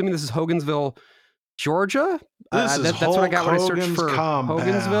 I'm assuming this is Hogansville, Georgia. This is that's what I got when I searched Hogan's for compound.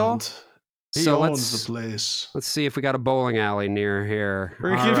 Hogansville. He So owns the place. Let's see if we got a bowling alley near here.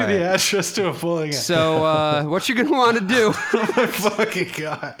 We're gonna All give you right. the address to a bowling alley. So what you're gonna want to do? Oh my fucking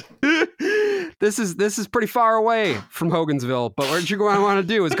god! This is pretty far away from Hogansville, but what you're going to want to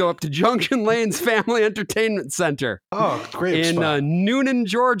do is go up to Junction Lane's Family Entertainment Center Oh, great in spot. Noonan,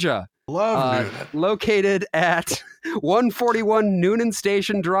 Georgia. Love Noonan. Located at 141 Noonan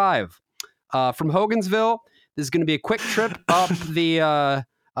Station Drive. From Hogansville, this is going to be a quick trip up the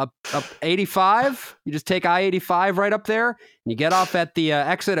up 85. You just take I-85 right up there, and you get off at the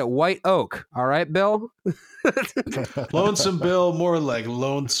exit at White Oak. All right, Bill? Lonesome Bill, more like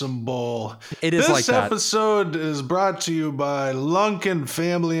Lonesome Bowl. It is This like that. episode is brought to you by Lunkin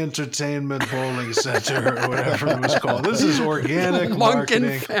Family Entertainment Bowling Center, or whatever it was called. This is organic Lunkin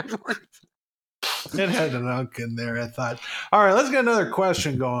marketing. family. It had an unk in there, I thought. All right, let's get another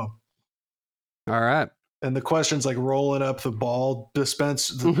question going. All right. And the question's like rolling up the ball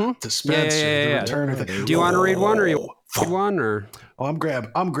dispenser, the Yeah. returner thing. Do you want to read one, or you read one, or? Oh, I'm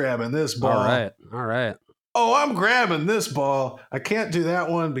grabbing this ball. All right. Oh, I'm grabbing this ball. I can't do that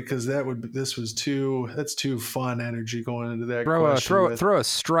one because that's too fun energy going into that question. Throw a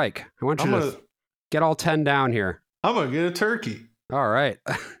strike. I want you to get all 10 down here. I'm gonna get a turkey. All right.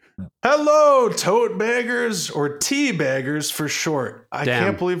 Hello, tote baggers, or tea baggers for short. I Damn.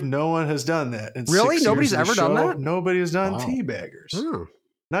 can't believe no one has done that. In Really? 6 Nobody's years of ever the done show, that? Nobody has done Wow. tea baggers. Oh.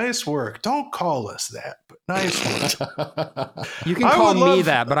 Nice work. Don't call us that, but nice work. You can I call would me love-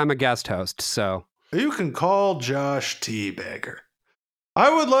 that, but I'm a guest host, so. You can call Josh Teabagger.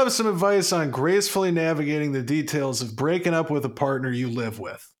 I would love some advice on gracefully navigating the details of breaking up with a partner you live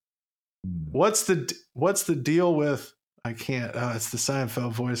with. What's the deal with? I can't. It's the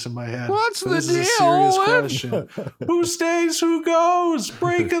Seinfeld voice in my head. What's But the this is a deal serious with- question. Who stays? Who goes?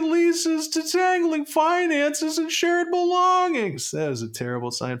 Breaking leases, detangling finances, and shared belongings. That is a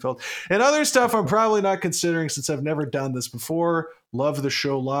terrible Seinfeld. And other stuff I'm probably not considering since I've never done this before. Love the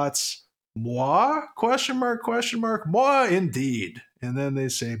show lots. Moi? Question mark, question mark. Moi, indeed. And then they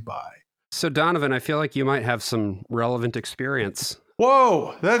say bye. So, Donovan, I feel like you might have some relevant experience.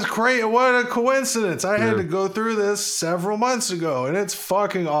 Whoa, that's great. What a coincidence. I had Yeah. to go through this several months ago, and it's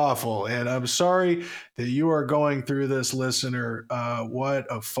fucking awful. And I'm sorry that you are going through this, listener. What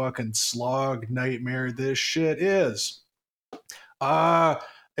a fucking slog nightmare this shit is.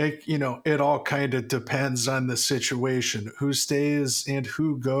 It all kind of depends on the situation. Who stays and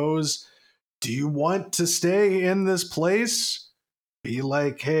who goes. Do you want to stay in this place? Be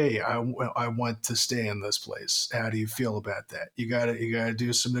like, hey, I want to stay in this place. How do you feel about that? You gotta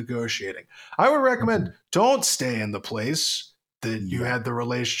do some negotiating. I would recommend don't stay in the place that you had the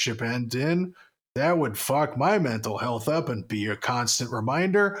relationship end in. That would fuck my mental health up and be a constant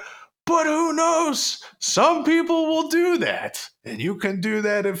reminder. But who knows? Some people will do that, and you can do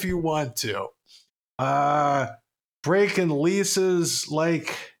that if you want to. Breaking leases,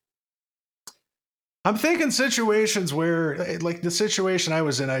 like. I'm thinking situations where, like the situation I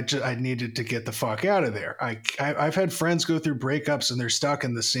was in, I needed to get the fuck out of there. I've had friends go through breakups and they're stuck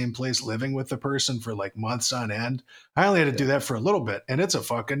in the same place living with the person for like months on end. I only had to do that for a little bit, and it's a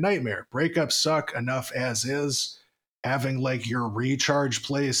fucking nightmare. Breakups suck enough as is. Having like your recharge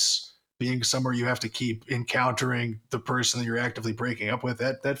place being somewhere you have to keep encountering the person that you're actively breaking up with,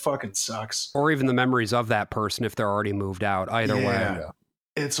 that fucking sucks. Or even the memories of that person if they're already moved out. Either way. Yeah.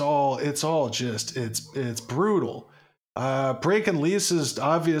 It's all just it's brutal. Breaking leases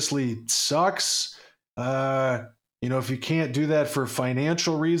obviously sucks. If you can't do that for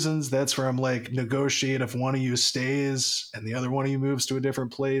financial reasons, that's where I'm like, negotiate if one of you stays and the other one of you moves to a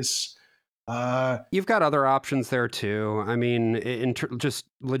different place. You've got other options there too. I mean, just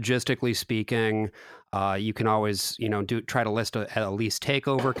logistically speaking, you can always, try to list a lease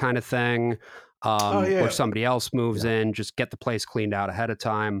takeover kind of thing, where somebody else moves in, just get the place cleaned out ahead of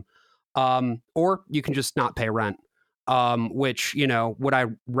time. Or you can just not pay rent. Which, would I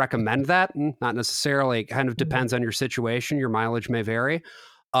recommend that? Not necessarily. It kind of depends on your situation. Your mileage may vary.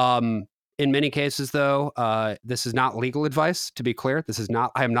 In many cases, though, this is not legal advice, to be clear.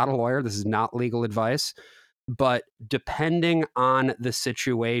 I am not a lawyer. This is not legal advice. But depending on the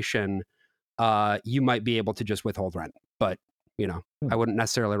situation, you might be able to just withhold rent. But, I wouldn't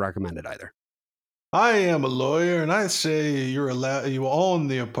necessarily recommend it either. I am a lawyer, and I say you own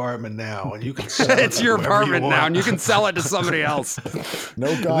the apartment now, and you can sell it. It's your apartment now, and you can sell it to somebody else. No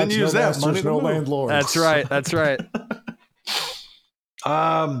gods, no masters, no landlords. That's right. That's right.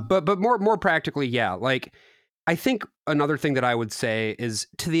 But more practically, yeah. Like, I think another thing that I would say is,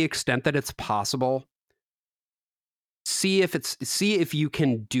 to the extent that it's possible, see if you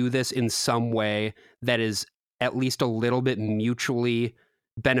can do this in some way that is at least a little bit mutually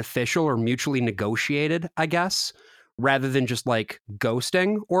beneficial or mutually negotiated, I guess, rather than just like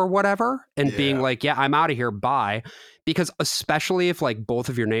ghosting or whatever and being like, yeah, I'm out of here, bye. Because especially if like both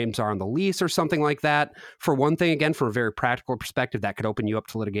of your names are on the lease or something like that, for one thing, again, from a very practical perspective, that could open you up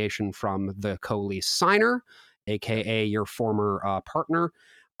to litigation from the co-lease signer, aka your former partner.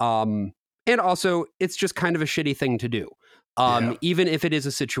 And also, it's just kind of a shitty thing to do. Even if it is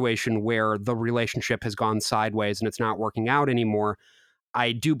a situation where the relationship has gone sideways and it's not working out anymore,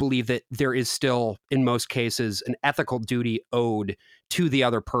 I do believe that there is still, in most cases, an ethical duty owed to the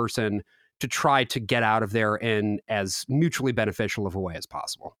other person to try to get out of there in as mutually beneficial of a way as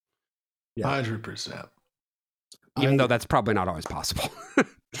possible. 100%. Even though that's probably not always possible.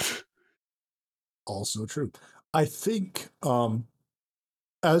 Also true. I think,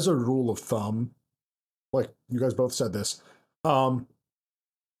 as a rule of thumb, like you guys both said this,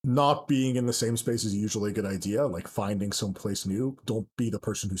 not being in the same space is usually a good idea. Like finding someplace new. Don't be the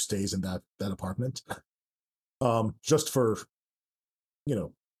person who stays in that apartment. Just for,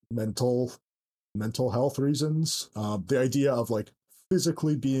 mental health reasons. The idea of like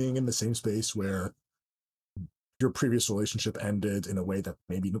physically being in the same space where your previous relationship ended in a way that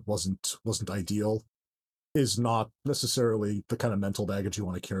maybe wasn't ideal is not necessarily the kind of mental baggage you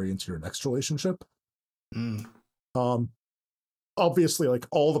want to carry into your next relationship. Obviously, like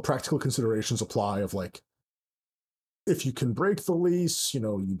all the practical considerations apply of like, if you can break the lease,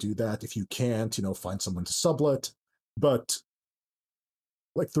 you do that. If you can't, find someone to sublet. But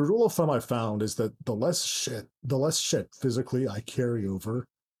like the rule of thumb I found is that the less shit physically I carry over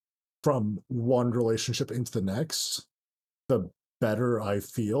from one relationship into the next, the better I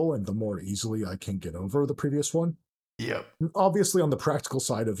feel and the more easily I can get over the previous one. Yep. Obviously, on the practical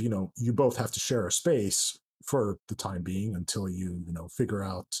side of, you both have to share a space for the time being until you figure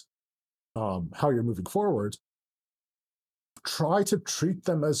out how you're moving forward. Try to treat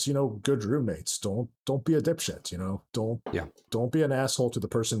them as good roommates. Don't be a dipshit. Don't be an asshole to the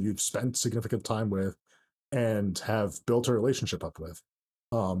person you've spent significant time with and have built a relationship up with.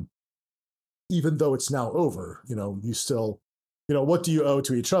 Even though it's now over, you still, what do you owe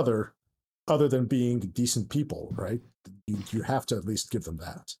to each other than being decent people, right? You have to at least give them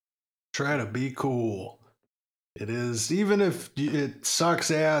that. Try to be cool. It is, even if it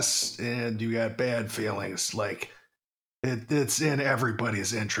sucks ass and you got bad feelings, like it's in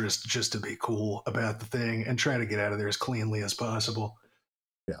everybody's interest just to be cool about the thing and try to get out of there as cleanly as possible.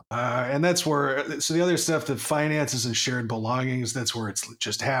 Yeah. And that's where, so the other stuff, the finances and shared belongings, that's where it's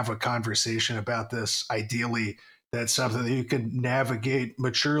just have a conversation about this. Ideally, that's something that you can navigate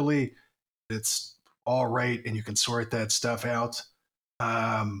maturely. It's all right. And you can sort that stuff out.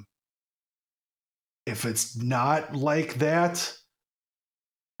 If it's not like that,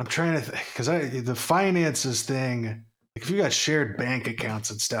 I'm trying to think, because the finances thing, like if you got shared bank accounts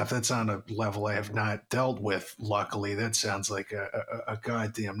and stuff, that's on a level I have not dealt with. Luckily, that sounds like a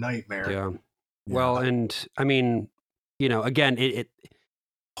goddamn nightmare. Yeah. Well, and I mean, again, it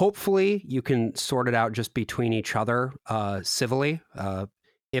hopefully you can sort it out just between each other civilly.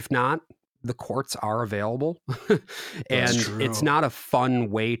 If not, the courts are available, and it's not a fun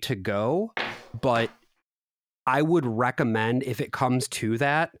way to go. But I would recommend, if it comes to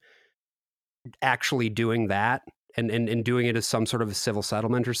that, actually doing that and doing it as some sort of a civil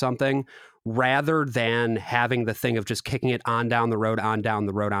settlement or something, rather than having the thing of just kicking it on down the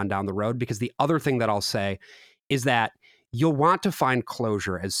road. Because the other thing that I'll say is that you'll want to find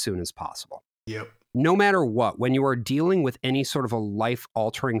closure as soon as possible. Yep. No matter what, when you are dealing with any sort of a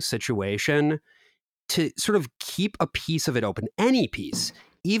life-altering situation, to sort of keep a piece of it open, any piece,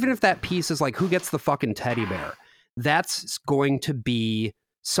 even if that piece is like, who gets the fucking teddy bear? That's going to be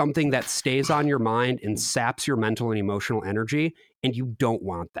something that stays on your mind and saps your mental and emotional energy, and you don't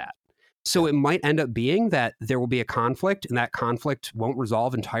want that. So it might end up being that there will be a conflict, and that conflict won't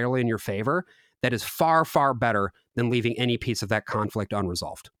resolve entirely in your favor. That is far, far better than leaving any piece of that conflict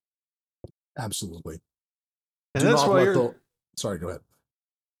unresolved. Absolutely. And that's why you're... Sorry, go ahead.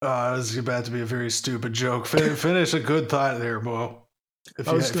 This is about to be a very stupid joke. Finish a good thought there, Mo.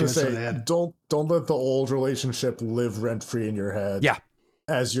 I was going to say, don't let the old relationship live rent-free in your head. Yeah.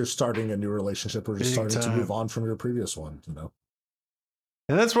 As you're starting a new relationship or just starting to move on from your previous one, you know.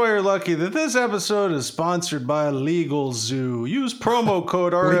 And that's why you're lucky that this episode is sponsored by LegalZoo. Use promo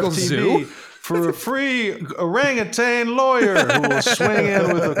code RFTB for a free orangutan lawyer who will swing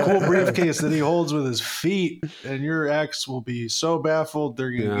in with a cool briefcase that he holds with his feet, and your ex will be so baffled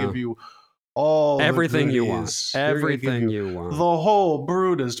they're going to give you everything you want. Everything you want. The whole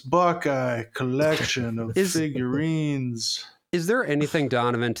Brutus Buckeye collection of figurines. Is there anything,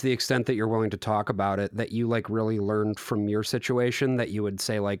 Donovan, to the extent that you're willing to talk about it, that you like really learned from your situation that you would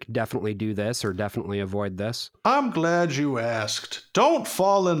say like definitely do this or definitely avoid this? I'm glad you asked. Don't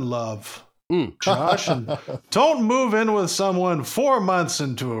fall in love, Josh, and don't move in with someone 4 months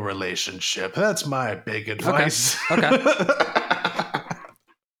into a relationship. That's my big advice. Okay.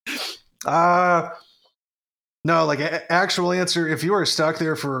 No, like actual answer, if you are stuck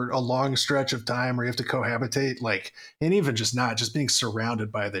there for a long stretch of time or you have to cohabitate, like, and even just being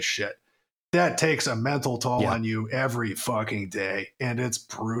surrounded by this shit, that takes a mental toll on you every fucking day. And it's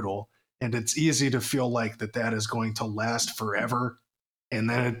brutal. And it's easy to feel like that is going to last forever. And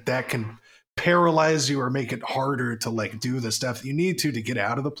then that can paralyze you or make it harder to like do the stuff that you need to get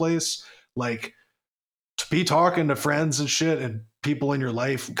out of the place. Like to be talking to friends and shit and people in your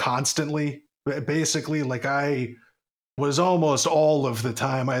life constantly. Basically, like I was almost all of the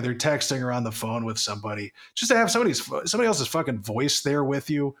time either texting or on the phone with somebody, just to have somebody else's fucking voice there with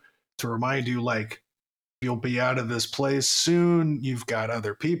you to remind you, like, you'll be out of this place soon. You've got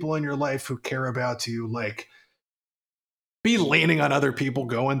other people in your life who care about you. Like, be leaning on other people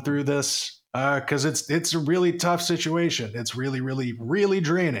going through this because it's a really tough situation. It's really, really, really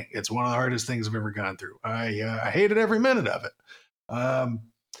draining. It's one of the hardest things I've ever gone through. I hated every minute of it.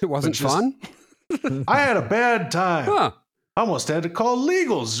 It wasn't fun? I had a bad time. Huh. I almost had to call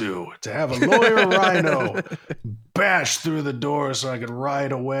LegalZoo to have a lawyer rhino bash through the door so I could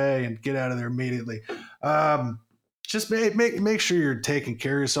ride away and get out of there immediately. Just make sure you're taking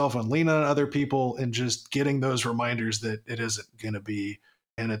care of yourself and leaning on other people and just getting those reminders that it isn't going to be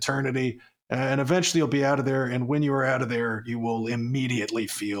an eternity. And eventually you'll be out of there. And when you are out of there, you will immediately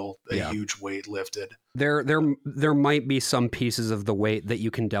feel a huge weight lifted. There might be some pieces of the weight that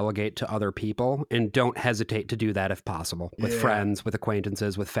you can delegate to other people, and don't hesitate to do that if possible, with friends, with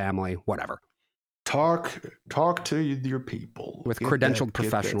acquaintances, with family, whatever. Talk to your people. With credentialed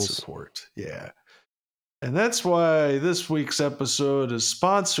professionals. Get that support. Yeah. And that's why this week's episode is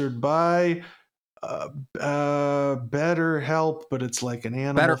sponsored by BetterHelp, but it's like an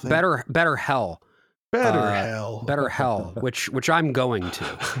animal thing. Better Hell. Better Hell, which I'm going to,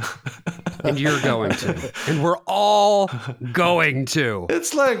 and you're going to, and we're all going to.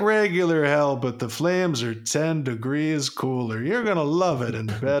 It's like regular hell, but the flames are 10 degrees cooler. You're gonna love it in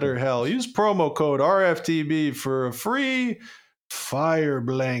Better Hell. Use promo code RFTB for a free fire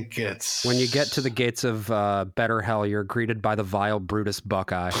blanket. When you get to the gates of Better Hell, you're greeted by the vile Brutus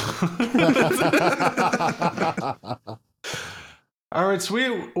Buckeye. All right, so we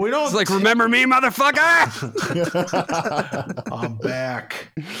don't... It's like, remember me, motherfucker? I'm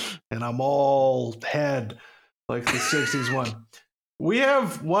back, and I'm all head like the 60s one. We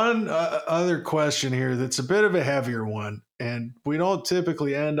have one other question here that's a bit of a heavier one, and we don't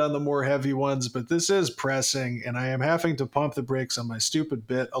typically end on the more heavy ones, but this is pressing, and I am having to pump the brakes on my stupid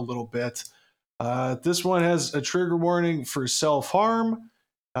bit a little bit. This one has a trigger warning for self-harm,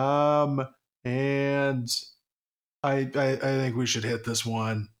 and... I think we should hit this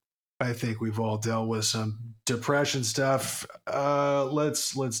one. I think we've all dealt with some depression stuff.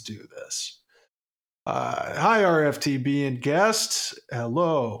 Let's do this. Hi, RFTB and guests.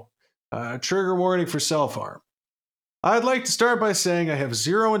 Hello. Trigger warning for self-harm. I'd like to start by saying I have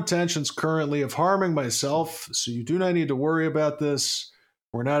zero intentions currently of harming myself, so you do not need to worry about this.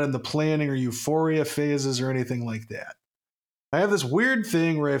 We're not in the planning or euphoria phases or anything like that. I have this weird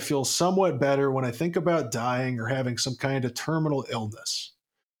thing where I feel somewhat better when I think about dying or having some kind of terminal illness.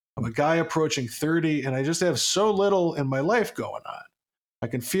 I'm a guy approaching 30, and I just have so little in my life going on. I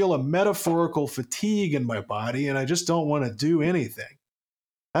can feel a metaphorical fatigue in my body, and I just don't want to do anything.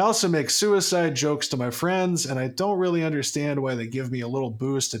 I also make suicide jokes to my friends, and I don't really understand why they give me a little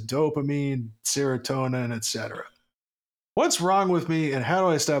boost of dopamine, serotonin, etc. What's wrong with me, and how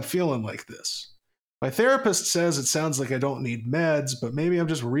do I stop feeling like this? My therapist says it sounds like I don't need meds, but maybe I'm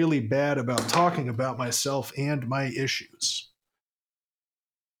just really bad about talking about myself and my issues.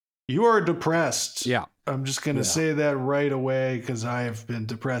 You are depressed. Yeah. I'm just going to say that right away because I have been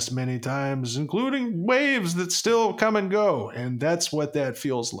depressed many times, including waves that still come and go. And that's what that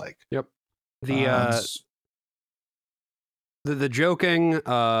feels like. Yep. The joking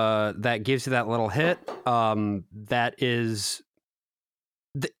that gives you that little hit, that is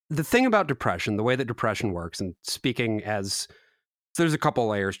the thing about depression, the way that depression works, and speaking as there's a couple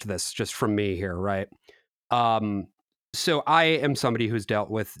layers to this just from me here, right? So I am somebody who's dealt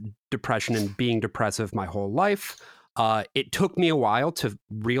with depression and being depressive my whole life. It took me a while to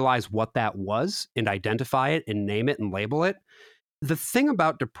realize what that was and identify it and name it and label it. The thing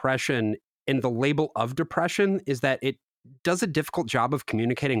about depression and the label of depression is that it does a difficult job of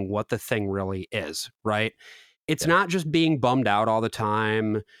communicating what the thing really is, right? It's not just being bummed out all the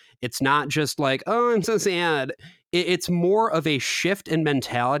time. It's not just like, oh, I'm so sad. It's more of a shift in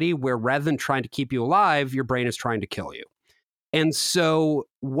mentality where rather than trying to keep you alive, your brain is trying to kill you. And so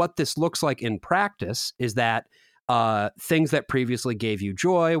what this looks like in practice is that things that previously gave you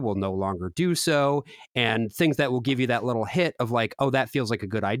joy will no longer do so. And things that will give you that little hit of like, oh, that feels like a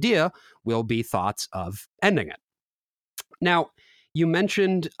good idea, will be thoughts of ending it. Now, you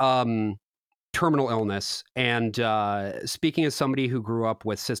mentioned terminal illness. And speaking as somebody who grew up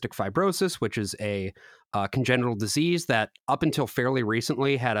with cystic fibrosis, which is a congenital disease that up until fairly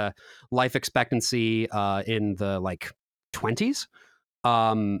recently had a life expectancy in the like 20s.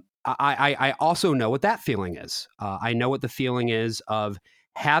 I also know what that feeling is. I know what the feeling is of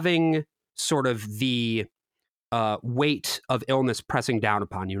having sort of the weight of illness pressing down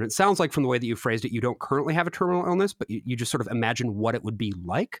upon you. And it sounds like from the way that you phrased it, you don't currently have a terminal illness, but you just sort of imagine what it would be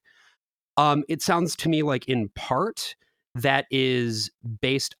like. It sounds to me like in part that is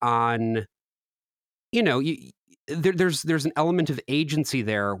based on, you know, there's an element of agency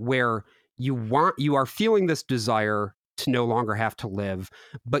there where you are feeling this desire to no longer have to live,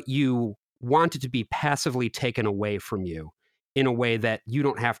 but you want it to be passively taken away from you in a way that you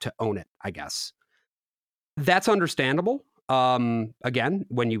don't have to own it, I guess. That's understandable. Again,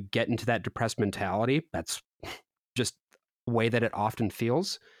 when you get into that depressed mentality, that's just the way that it often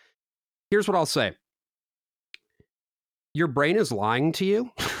feels. Here's what I'll say. Your brain is lying to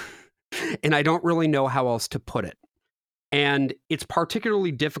you, and I don't really know how else to put it. And it's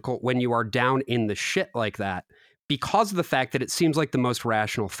particularly difficult when you are down in the shit like that because of the fact that it seems like the most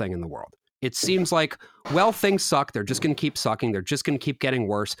rational thing in the world. It seems like, well, things suck. They're just going to keep sucking. They're just going to keep getting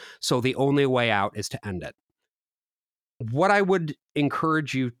worse. So the only way out is to end it. What I would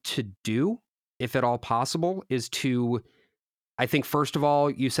encourage you to do, if at all possible, is to, I think, first of all,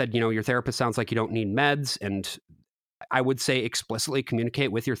 you said, your therapist sounds like you don't need meds. And I would say explicitly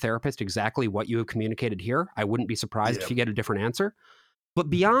communicate with your therapist exactly what you have communicated here. I wouldn't be surprised if you get a different answer. But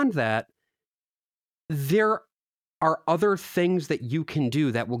beyond that, there are other things that you can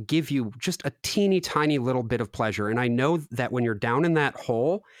do that will give you just a teeny tiny little bit of pleasure. And I know that when you're down in that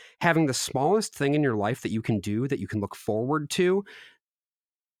hole, having the smallest thing in your life that you can do, that you can look forward to,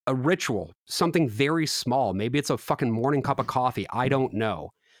 a ritual, something very small, maybe it's a fucking morning cup of coffee, I don't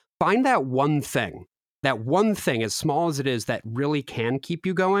know. Find that one thing, as small as it is, that really can keep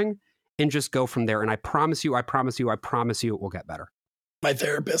you going, and just go from there. And I promise you, it will get better. My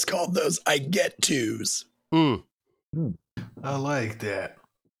therapist called those I get tos. I like that.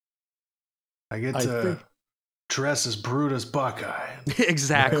 I get to dress as Brutus Buckeye.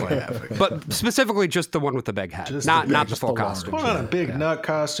 Exactly. But specifically just the one with the big head, not the full costume. Put on a big nut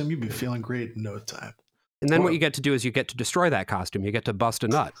costume, you'd be feeling great in no time. And then what you get to do is you get to destroy that costume. You get to bust a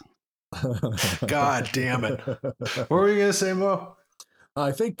nut. God damn it. What were you going to say, Mo?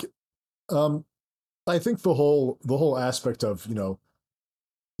 I think the whole aspect of,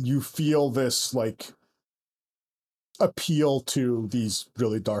 you feel this like appeal to these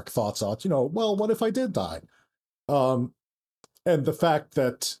really dark thoughts out, well, what if I did die? And the fact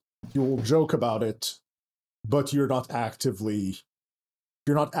that you'll joke about it, but you're not actively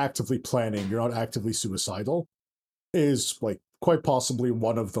planning, you're not actively suicidal, is like quite possibly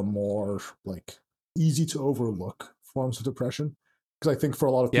one of the more like easy to overlook forms of depression. Because I think for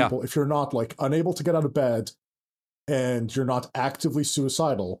a lot of people, if you're not like unable to get out of bed and you're not actively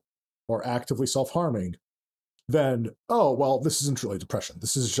suicidal or actively self-harming, then, oh, well, this isn't really depression.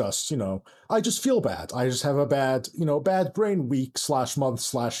 This is just, I just feel bad. I just have a bad brain week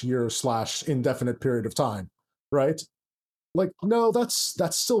 /month/year/indefinite period of time, right? like, no, that's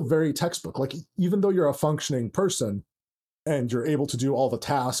still very textbook. Like, even though you're a functioning person and you're able to do all the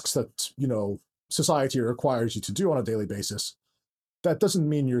tasks that, society requires you to do on a daily basis, that doesn't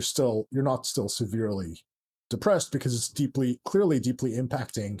mean you're not still severely depressed, because it's clearly deeply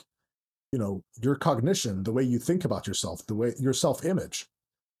impacting, your cognition, the way you think about yourself, the way your self-image.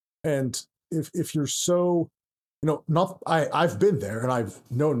 And if you're so, not I've been there, and I've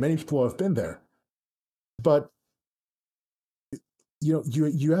known many people who have been there, but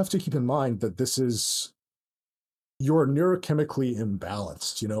you have to keep in mind that you're neurochemically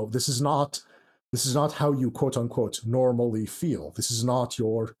imbalanced. This is not how you quote unquote normally feel. This is not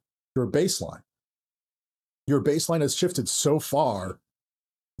your baseline. Your baseline has shifted so far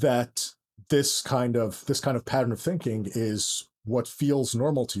that this kind of pattern of thinking is what feels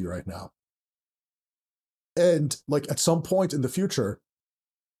normal to you right now. And like, at some point in the future,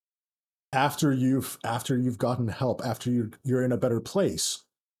 after you've gotten help, after you're in a better place,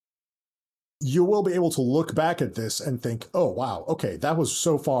 you will be able to look back at this and think, oh wow, okay, that was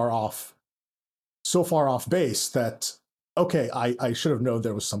so far off base that, okay, I should have known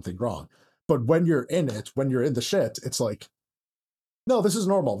there was something wrong. But when you're in it, when you're in the shit, it's like, no, this is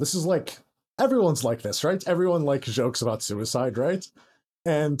normal. This is like, everyone's like this, right? Everyone like jokes about suicide, right?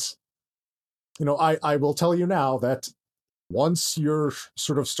 And I will tell you now that once you're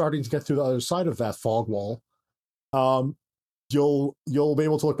sort of starting to get through the other side of that fog wall, you'll be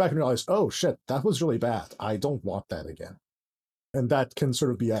able to look back and realize, oh shit, that was really bad. I don't want that again. And that can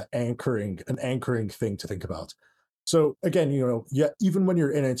sort of be an anchoring thing to think about. So again, even when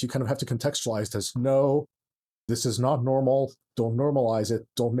you're in it, you kind of have to contextualize it as, no, this is not normal. Don't normalize it.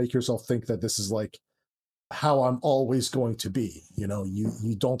 Don't make yourself think that this is like how I'm always going to be.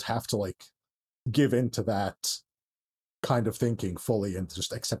 You don't have to like give into that kind of thinking fully and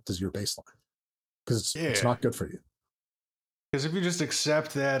just accept as your baseline, because it's not good for you. Because if you just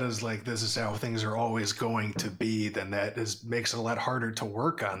accept that as like, this is how things are always going to be, then makes it a lot harder to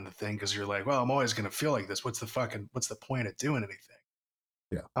work on the thing, because you're like, well, I'm always going to feel like this. What's the point of doing anything?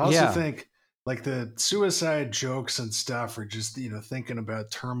 Yeah. I also think like the suicide jokes and stuff are just, thinking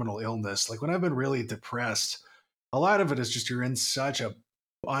about terminal illness. Like when I've been really depressed, a lot of it is just you're in such a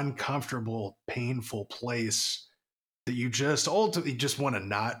uncomfortable, painful place that you just ultimately just want to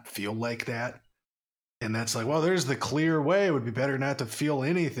not feel like that. And that's like, well, there's the clear way. It would be better not to feel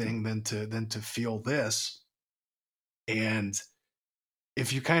anything than to feel this. And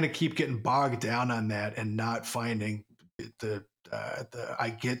if you kind of keep getting bogged down on that and not finding the I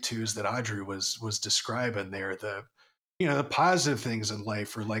get tos that Audrey was describing there, the positive things in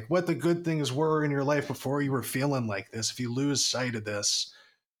life, or like what the good things were in your life before you were feeling like this. If you lose sight of this,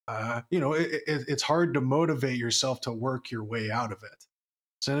 it's hard to motivate yourself to work your way out of it.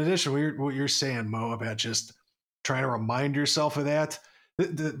 So in addition, what you're saying, Mo, about just trying to remind yourself of that,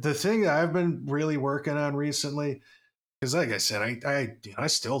 the thing that I've been really working on recently, because like I said, I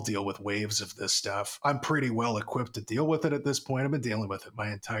still deal with waves of this stuff. I'm pretty well equipped to deal with it at this point. I've been dealing with it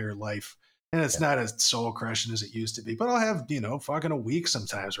my entire life, and it's not as soul crushing as it used to be. But I'll have fucking a week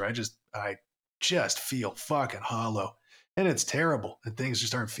sometimes where I just feel fucking hollow, and it's terrible, and things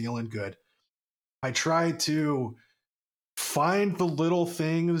just aren't feeling good. I try to find the little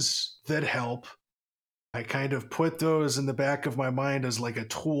things that help. I kind of put those in the back of my mind as like a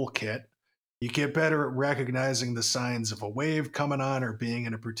toolkit. You get better at recognizing the signs of a wave coming on or being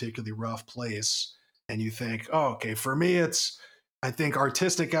in a particularly rough place. And you think, oh, okay, for me, I think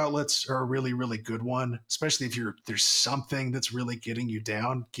artistic outlets are a really, really good one, especially if there's something that's really getting you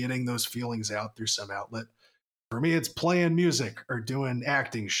down, getting those feelings out through some outlet. For me, it's playing music or doing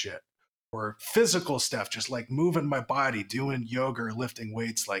acting shit. Or physical stuff, just like moving my body, doing yoga or lifting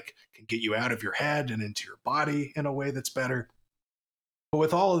weights, like can get you out of your head and into your body in a way that's better. But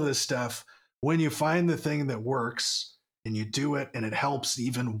with all of this stuff, when you find the thing that works and you do it and it helps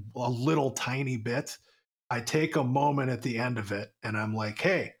even a little tiny bit, I take a moment at the end of it and I'm like,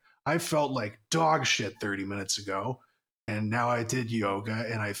 hey, I felt like dog shit 30 minutes ago. And now I did yoga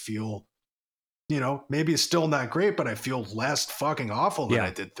and I feel, maybe it's still not great, but I feel less fucking awful than I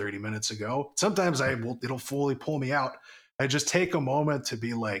did 30 minutes ago. Sometimes it'll fully pull me out. I just take a moment to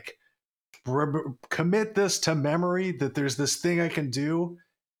be like, commit this to memory that there's this thing I can do.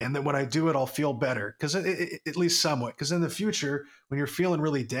 And that when I do it, I'll feel better. Because at least somewhat. Because in the future, when you're feeling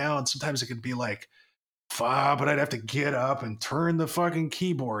really down, sometimes it can be like, but I'd have to get up and turn the fucking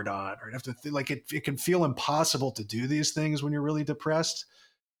keyboard on. Or I'd have to it can feel impossible to do these things when you're really depressed.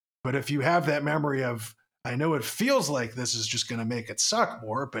 But if you have that memory of, I know it feels like this is just going to make it suck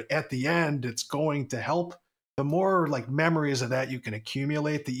more, but at the end, it's going to help. The more like memories of that you can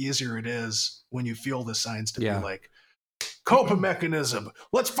accumulate, the easier it is when you feel the signs to be like, coping mechanism.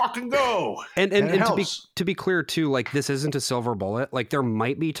 Let's fucking go. And it to helps. be clear too, like this isn't a silver bullet. Like there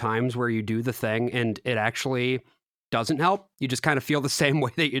might be times where you do the thing and it actually doesn't help. You just kind of feel the same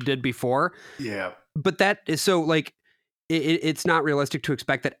way that you did before. Yeah. But that is so like it's not realistic to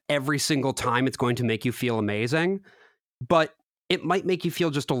expect that every single time it's going to make you feel amazing, but it might make you feel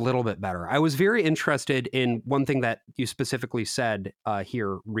just a little bit better. I was very interested in one thing that you specifically said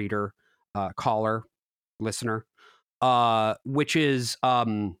here, reader, caller, listener, which is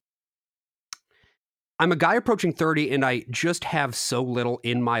I'm a guy approaching 30 and I just have so little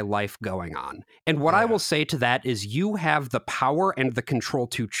in my life going on. And what I will say to that is you have the power and the control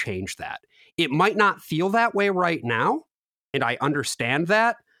to change that. It might not feel that way right now, and I understand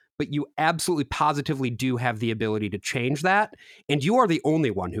that, but you absolutely positively do have the ability to change that, and you are the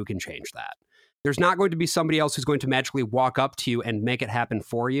only one who can change that. There's not going to be somebody else who's going to magically walk up to you and make it happen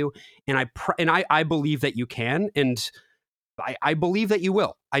for you, and I believe that you can, and I believe that you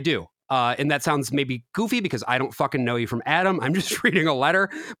will. I do. And that sounds maybe goofy because I don't fucking know you from Adam. I'm just reading a letter,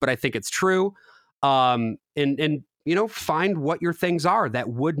 but I think it's true. And you know, find what your things are that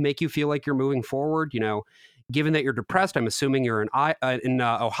would make you feel like you're moving forward. You know, given that you're depressed, I'm assuming you're in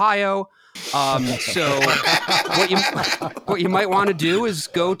Ohio. So what you might want to do is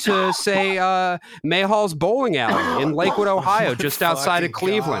go to, say, Mayhall's Bowling Alley in Lakewood, Ohio, just outside of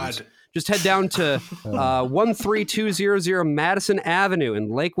Cleveland. God. Just head down to 13200 Madison Avenue in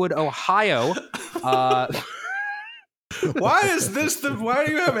Lakewood, Ohio. Why is this why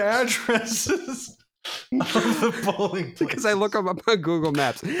do you have addresses of the bowling place? Because I look them up on Google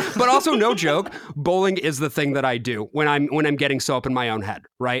Maps. But also, no joke, bowling is the thing that I do when I'm getting so up in my own head,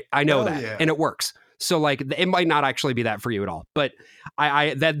 right? I know and it works. So like it might not actually be that for you at all, but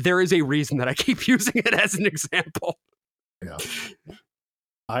I that there is a reason that I keep using it as an example. Yeah.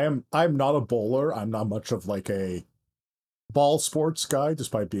 I'm not a bowler. I'm not much of like a ball sports guy,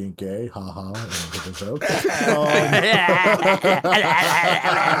 despite being gay. Haha.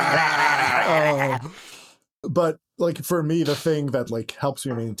 But like for me, the thing that like helps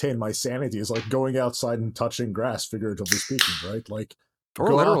me maintain my sanity is like going outside and touching grass, figuratively speaking, right? Like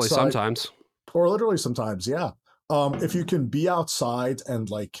or literally sometimes. Or literally sometimes, yeah. If you can be outside and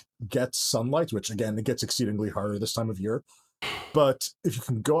like get sunlight, which again it gets exceedingly harder this time of year. But if you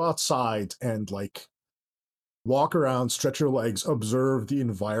can go outside and like walk around, stretch your legs, observe the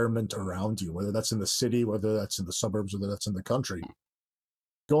environment around you, whether that's in the city, whether that's in the suburbs, whether that's in the country,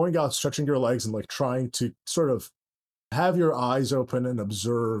 going out, stretching your legs and like trying to sort of have your eyes open and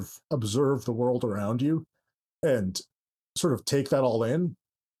observe the world around you and sort of take that all in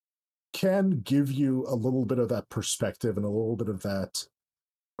can give you a little bit of that perspective and a little bit of that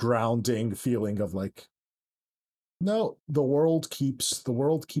grounding feeling of like, no, the world keeps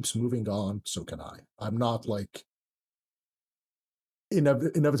moving on, so can I. I'm not like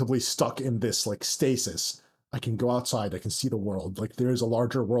inevitably stuck in this like stasis. I can go outside, I can see the world. Like there's a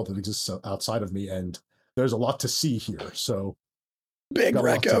larger world that exists outside of me, and there's a lot to see here. So big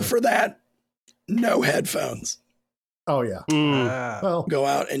reco for that. No headphones. Oh yeah. Well, go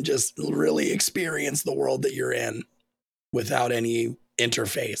out and just really experience the world that you're in without any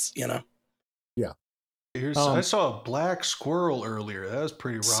interface, you know? Yeah. I saw a black squirrel earlier. That was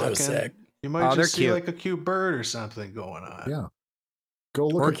pretty rocking. So sick. You might just see cute. like a cute bird or something going on. Yeah. Go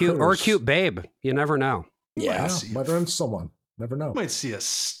look or at cute critters. or a cute babe. You never know. Yeah. Might run into someone. Never know. You might see a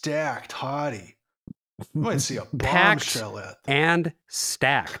stacked hottie. You might see a Packed bombshell at and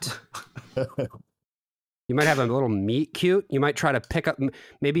stacked. You might have a little meet cute. You might try to pick up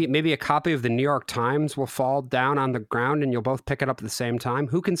maybe a copy of the New York Times will fall down on the ground and you'll both pick it up at the same time.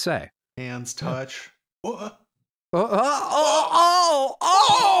 Who can say? hands touch. Oh!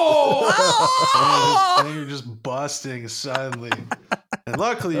 And then you're just busting suddenly. And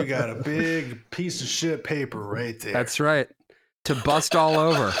luckily you got a big piece of shit paper right there. That's right. To bust all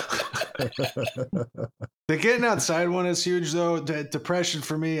over. The getting outside one is huge though. Depression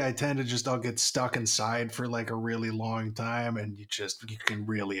for me, I'll get stuck inside for like a really long time, and you can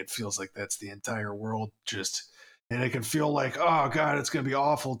really, it feels like that's the entire world and it can feel like, oh God, it's going to be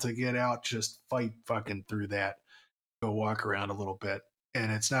awful to get out, just fight fucking through that. Go walk around a little bit.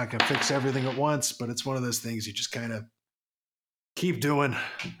 And it's not going to fix everything at once, but it's one of those things you just kind of keep doing.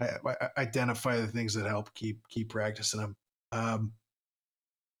 Identify the things that help, keep practicing them.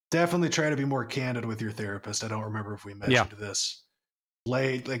 Definitely try to be more candid with your therapist. I don't remember if we mentioned this.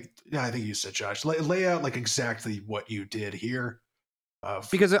 I think you said, Josh, lay out like exactly what you did here.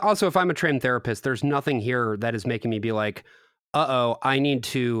 Because also, if I'm a trained therapist, there's nothing here that is making me be like, uh-oh, I need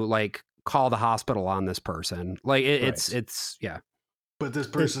to like call the hospital on this person. Like it's yeah. But this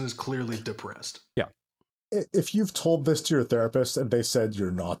person is clearly depressed. Yeah. if you've told this to your therapist and they said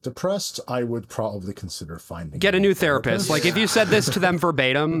you're not depressed, I would probably consider finding Get a new therapist. Like if you said this to them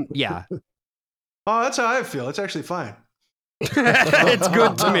verbatim, yeah. Oh, that's how I feel. It's actually fine. It's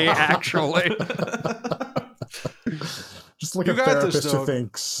good to me, actually. Just like a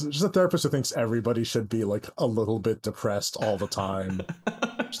therapist who thinks everybody should be like a little bit depressed all the time.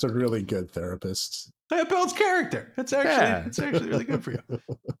 Just a really good therapist. It builds character. It's actually really good for you.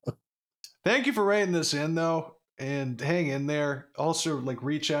 Thank you for writing this in, though, and hang in there. Also, like,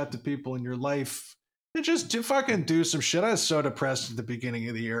 reach out to people in your life and just fucking do some shit. I was so depressed at the beginning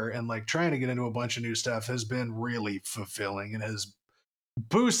of the year, and like trying to get into a bunch of new stuff has been really fulfilling and has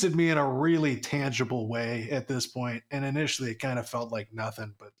boosted me in a really tangible way at this point. And initially, it kind of felt like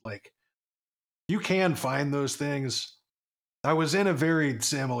nothing, but like you can find those things. I was in a very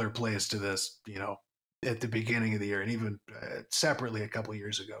similar place to this, you know, at the beginning of the year, and even separately a couple of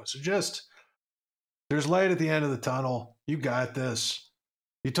years ago. So just, there's light at the end of the tunnel. You got this.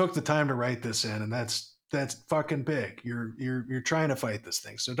 You took the time to write this in, and that's fucking big. You're trying to fight this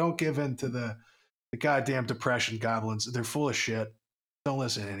thing. So don't give in to the goddamn depression goblins. They're full of shit. Don't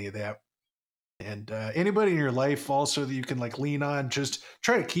listen to any of that. And anybody in your life also that you can like lean on, just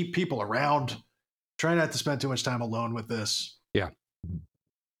try to keep people around. Try not to spend too much time alone with this. Yeah.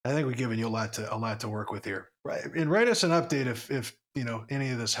 I think we've given you a lot to work with here. Right. And write us an update if you know any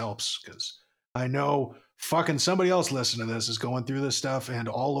of this helps, because I know fucking somebody else listening to this is going through this stuff, and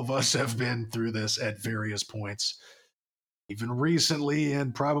all of us have been through this at various points, even recently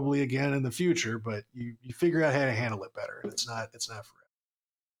and probably again in the future, but you figure out how to handle it better. It's not forever.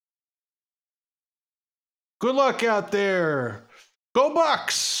 Good luck out there. Go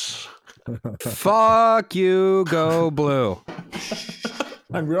Bucks. Fuck you, go blue.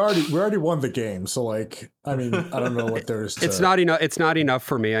 And we already won the game, so like, I mean, I don't know what there's to... It's not enough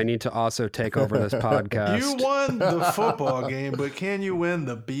for me. I need to also take over this podcast. You won the football game, but can you win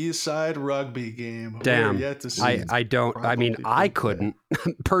the B-side rugby game? Damn. Yet to see. I don't. I mean, I couldn't.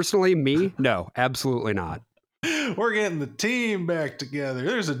 Personally, me? No, absolutely not. We're getting the team back together.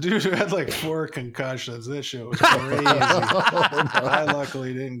 There's a dude who had like 4 concussions. This shit was crazy. I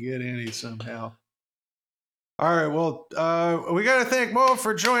luckily didn't get any somehow. All right, well, we got to thank Mo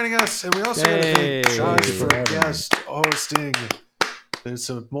for joining us, and we also got to thank Josh for guest hosting. There's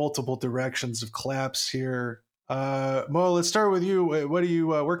multiple directions of claps here. Mo, let's start with you. What do you?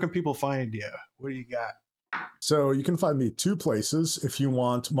 Where can people find you? What do you got? So you can find me 2 places. If you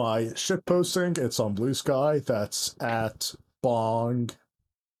want my shit posting, it's on Blue Sky. That's at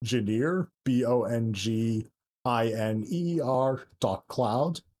Bongineer,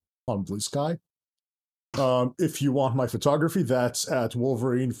 BONGINER.cloud on Blue Sky. If you want my photography, that's at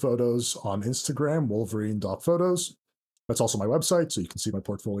Wolverine Photos on Instagram, wolverine.photos. That's also my website, so you can see my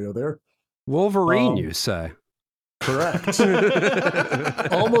portfolio there. Wolverine, you say? Correct.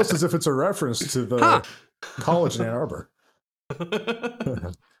 Almost as if it's a reference to the college in Ann Arbor.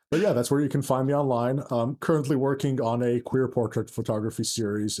 But yeah, that's where you can find me online. I'm currently working on a queer portrait photography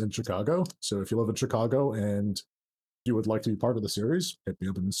series in Chicago. So if you live in Chicago and you would like to be part of the series, hit me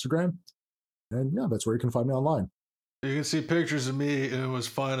up on Instagram. And yeah, that's where you can find me online. You can see pictures of me, and it was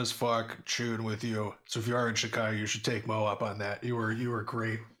fun as fuck chewing with you. So if you are in Chicago, you should take Mo up on that. You were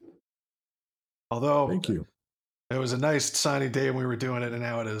great. Although, thank you. It was a nice sunny day when we were doing it, and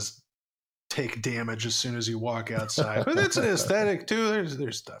now it is take damage as soon as you walk outside. But it's an aesthetic too.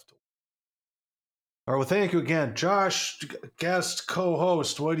 There's stuff to. All right, well, thank you again, Josh, guest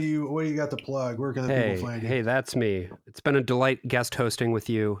co-host. What do you got to plug? Where can the people find you? Hey, that's me. It's been a delight guest hosting with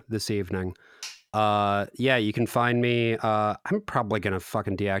you this evening. Yeah, you can find me. I'm probably gonna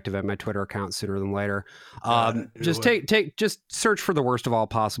fucking deactivate my Twitter account sooner than later. Just search for the Worst of All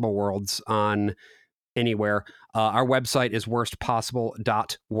Possible Worlds on anywhere. Our website is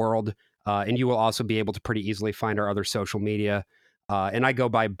worstpossible.world, and you will also be able to pretty easily find our other social media. And I go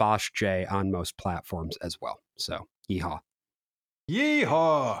by Bosch J on most platforms as well. So, yeehaw.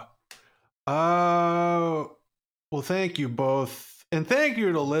 Yeehaw. Well, thank you both. And thank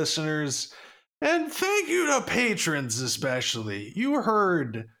you to listeners. And thank you to patrons especially. You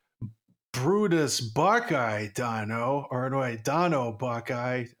heard Brutus Buckeye, Dono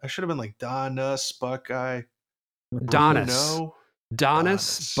Buckeye. I should have been like Donus Buckeye. Donus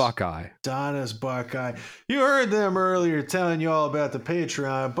Buckeye. Donus Buckeye. You heard them earlier telling you all about the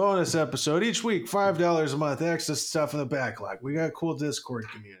Patreon bonus episode each week, $5 a month, extra stuff in the backlog. We got a cool Discord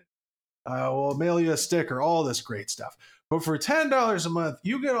community. We'll mail you a sticker, all this great stuff. But for $10 a month,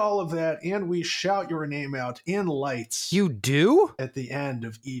 you get all of that, and we shout your name out in lights. You do? At the end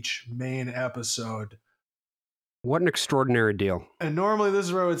of each main episode. What an extraordinary deal. And normally this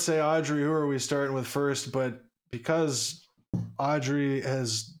is where I would say, Audrey, who are we starting with first? But because Audrey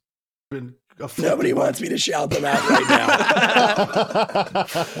has been nobody wants me to shout them out right now.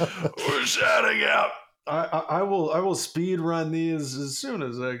 We're shouting out. I will speed run these as soon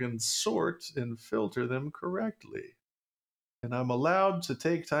as I can sort and filter them correctly. And I'm allowed to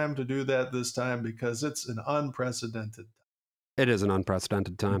take time to do that this time because it's an unprecedented. It is an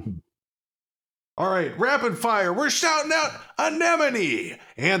unprecedented time. All right, rapid fire. We're shouting out Anemone,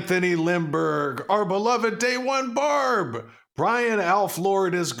 Anthony Limberg, our beloved Day One Barb, Brian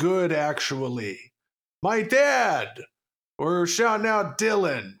Alflord is good, actually. My dad. We're shouting out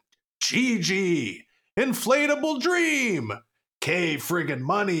Dylan, Gigi, Inflatable Dream, K friggin'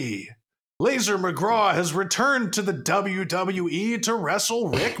 Money. Laser McGraw has returned to the WWE to wrestle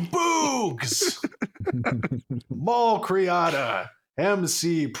Rick Boogs. Mall Creata,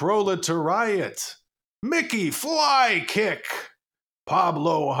 MC Proletariat, Mickey Fly Kick,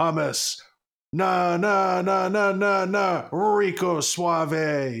 Pablo Hummus, Rico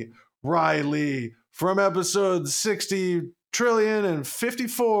Suave, Riley, from episode 60 trillion and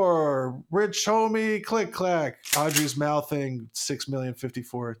 54, Rich Homie Click Clack, Audrey's mouthing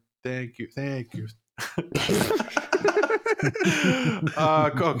 6,054,000. Thank you.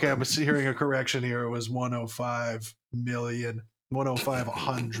 Okay, I'm hearing a correction here. It was 105 million. 105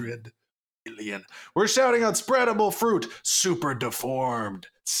 million. We're shouting out Spreadable Fruit, Super Deformed,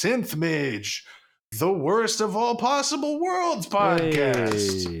 Synth Mage, The Worst of All Possible Worlds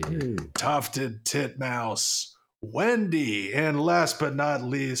podcast, Hey. Tufted Titmouse, Wendy, and last but not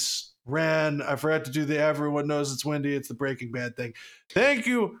least, Ren. I forgot to do the everyone knows it's Wendy. It's the Breaking Bad thing. Thank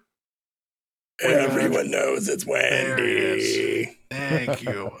you. Everyone knows it's There it is. Wendy. Thank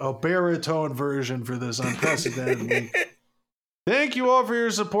you. A baritone version for this unprecedented week. Thank you all for your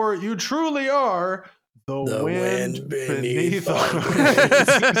support. You truly are the wind beneath our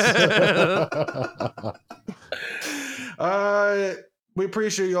we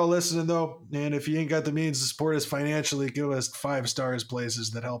appreciate you all listening, though. And if you ain't got the means to support us financially, give us 5 stars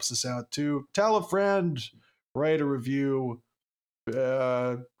places. That helps us out, too. Tell a friend. Write a review.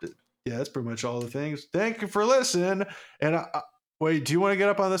 Yeah, that's pretty much all the things. Thank you for listening. And wait, do you want to get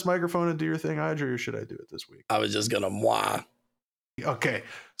up on this microphone and do your thing, Audrey, or should I do it this week? I was just gonna mwah. Okay,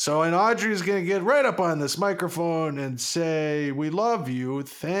 so and Audrey's going to get right up on this microphone and say, we love you.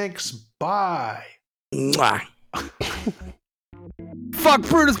 Thanks. Bye. Mwah. Fuck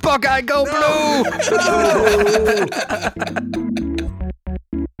Brutus Buckeye, go blue!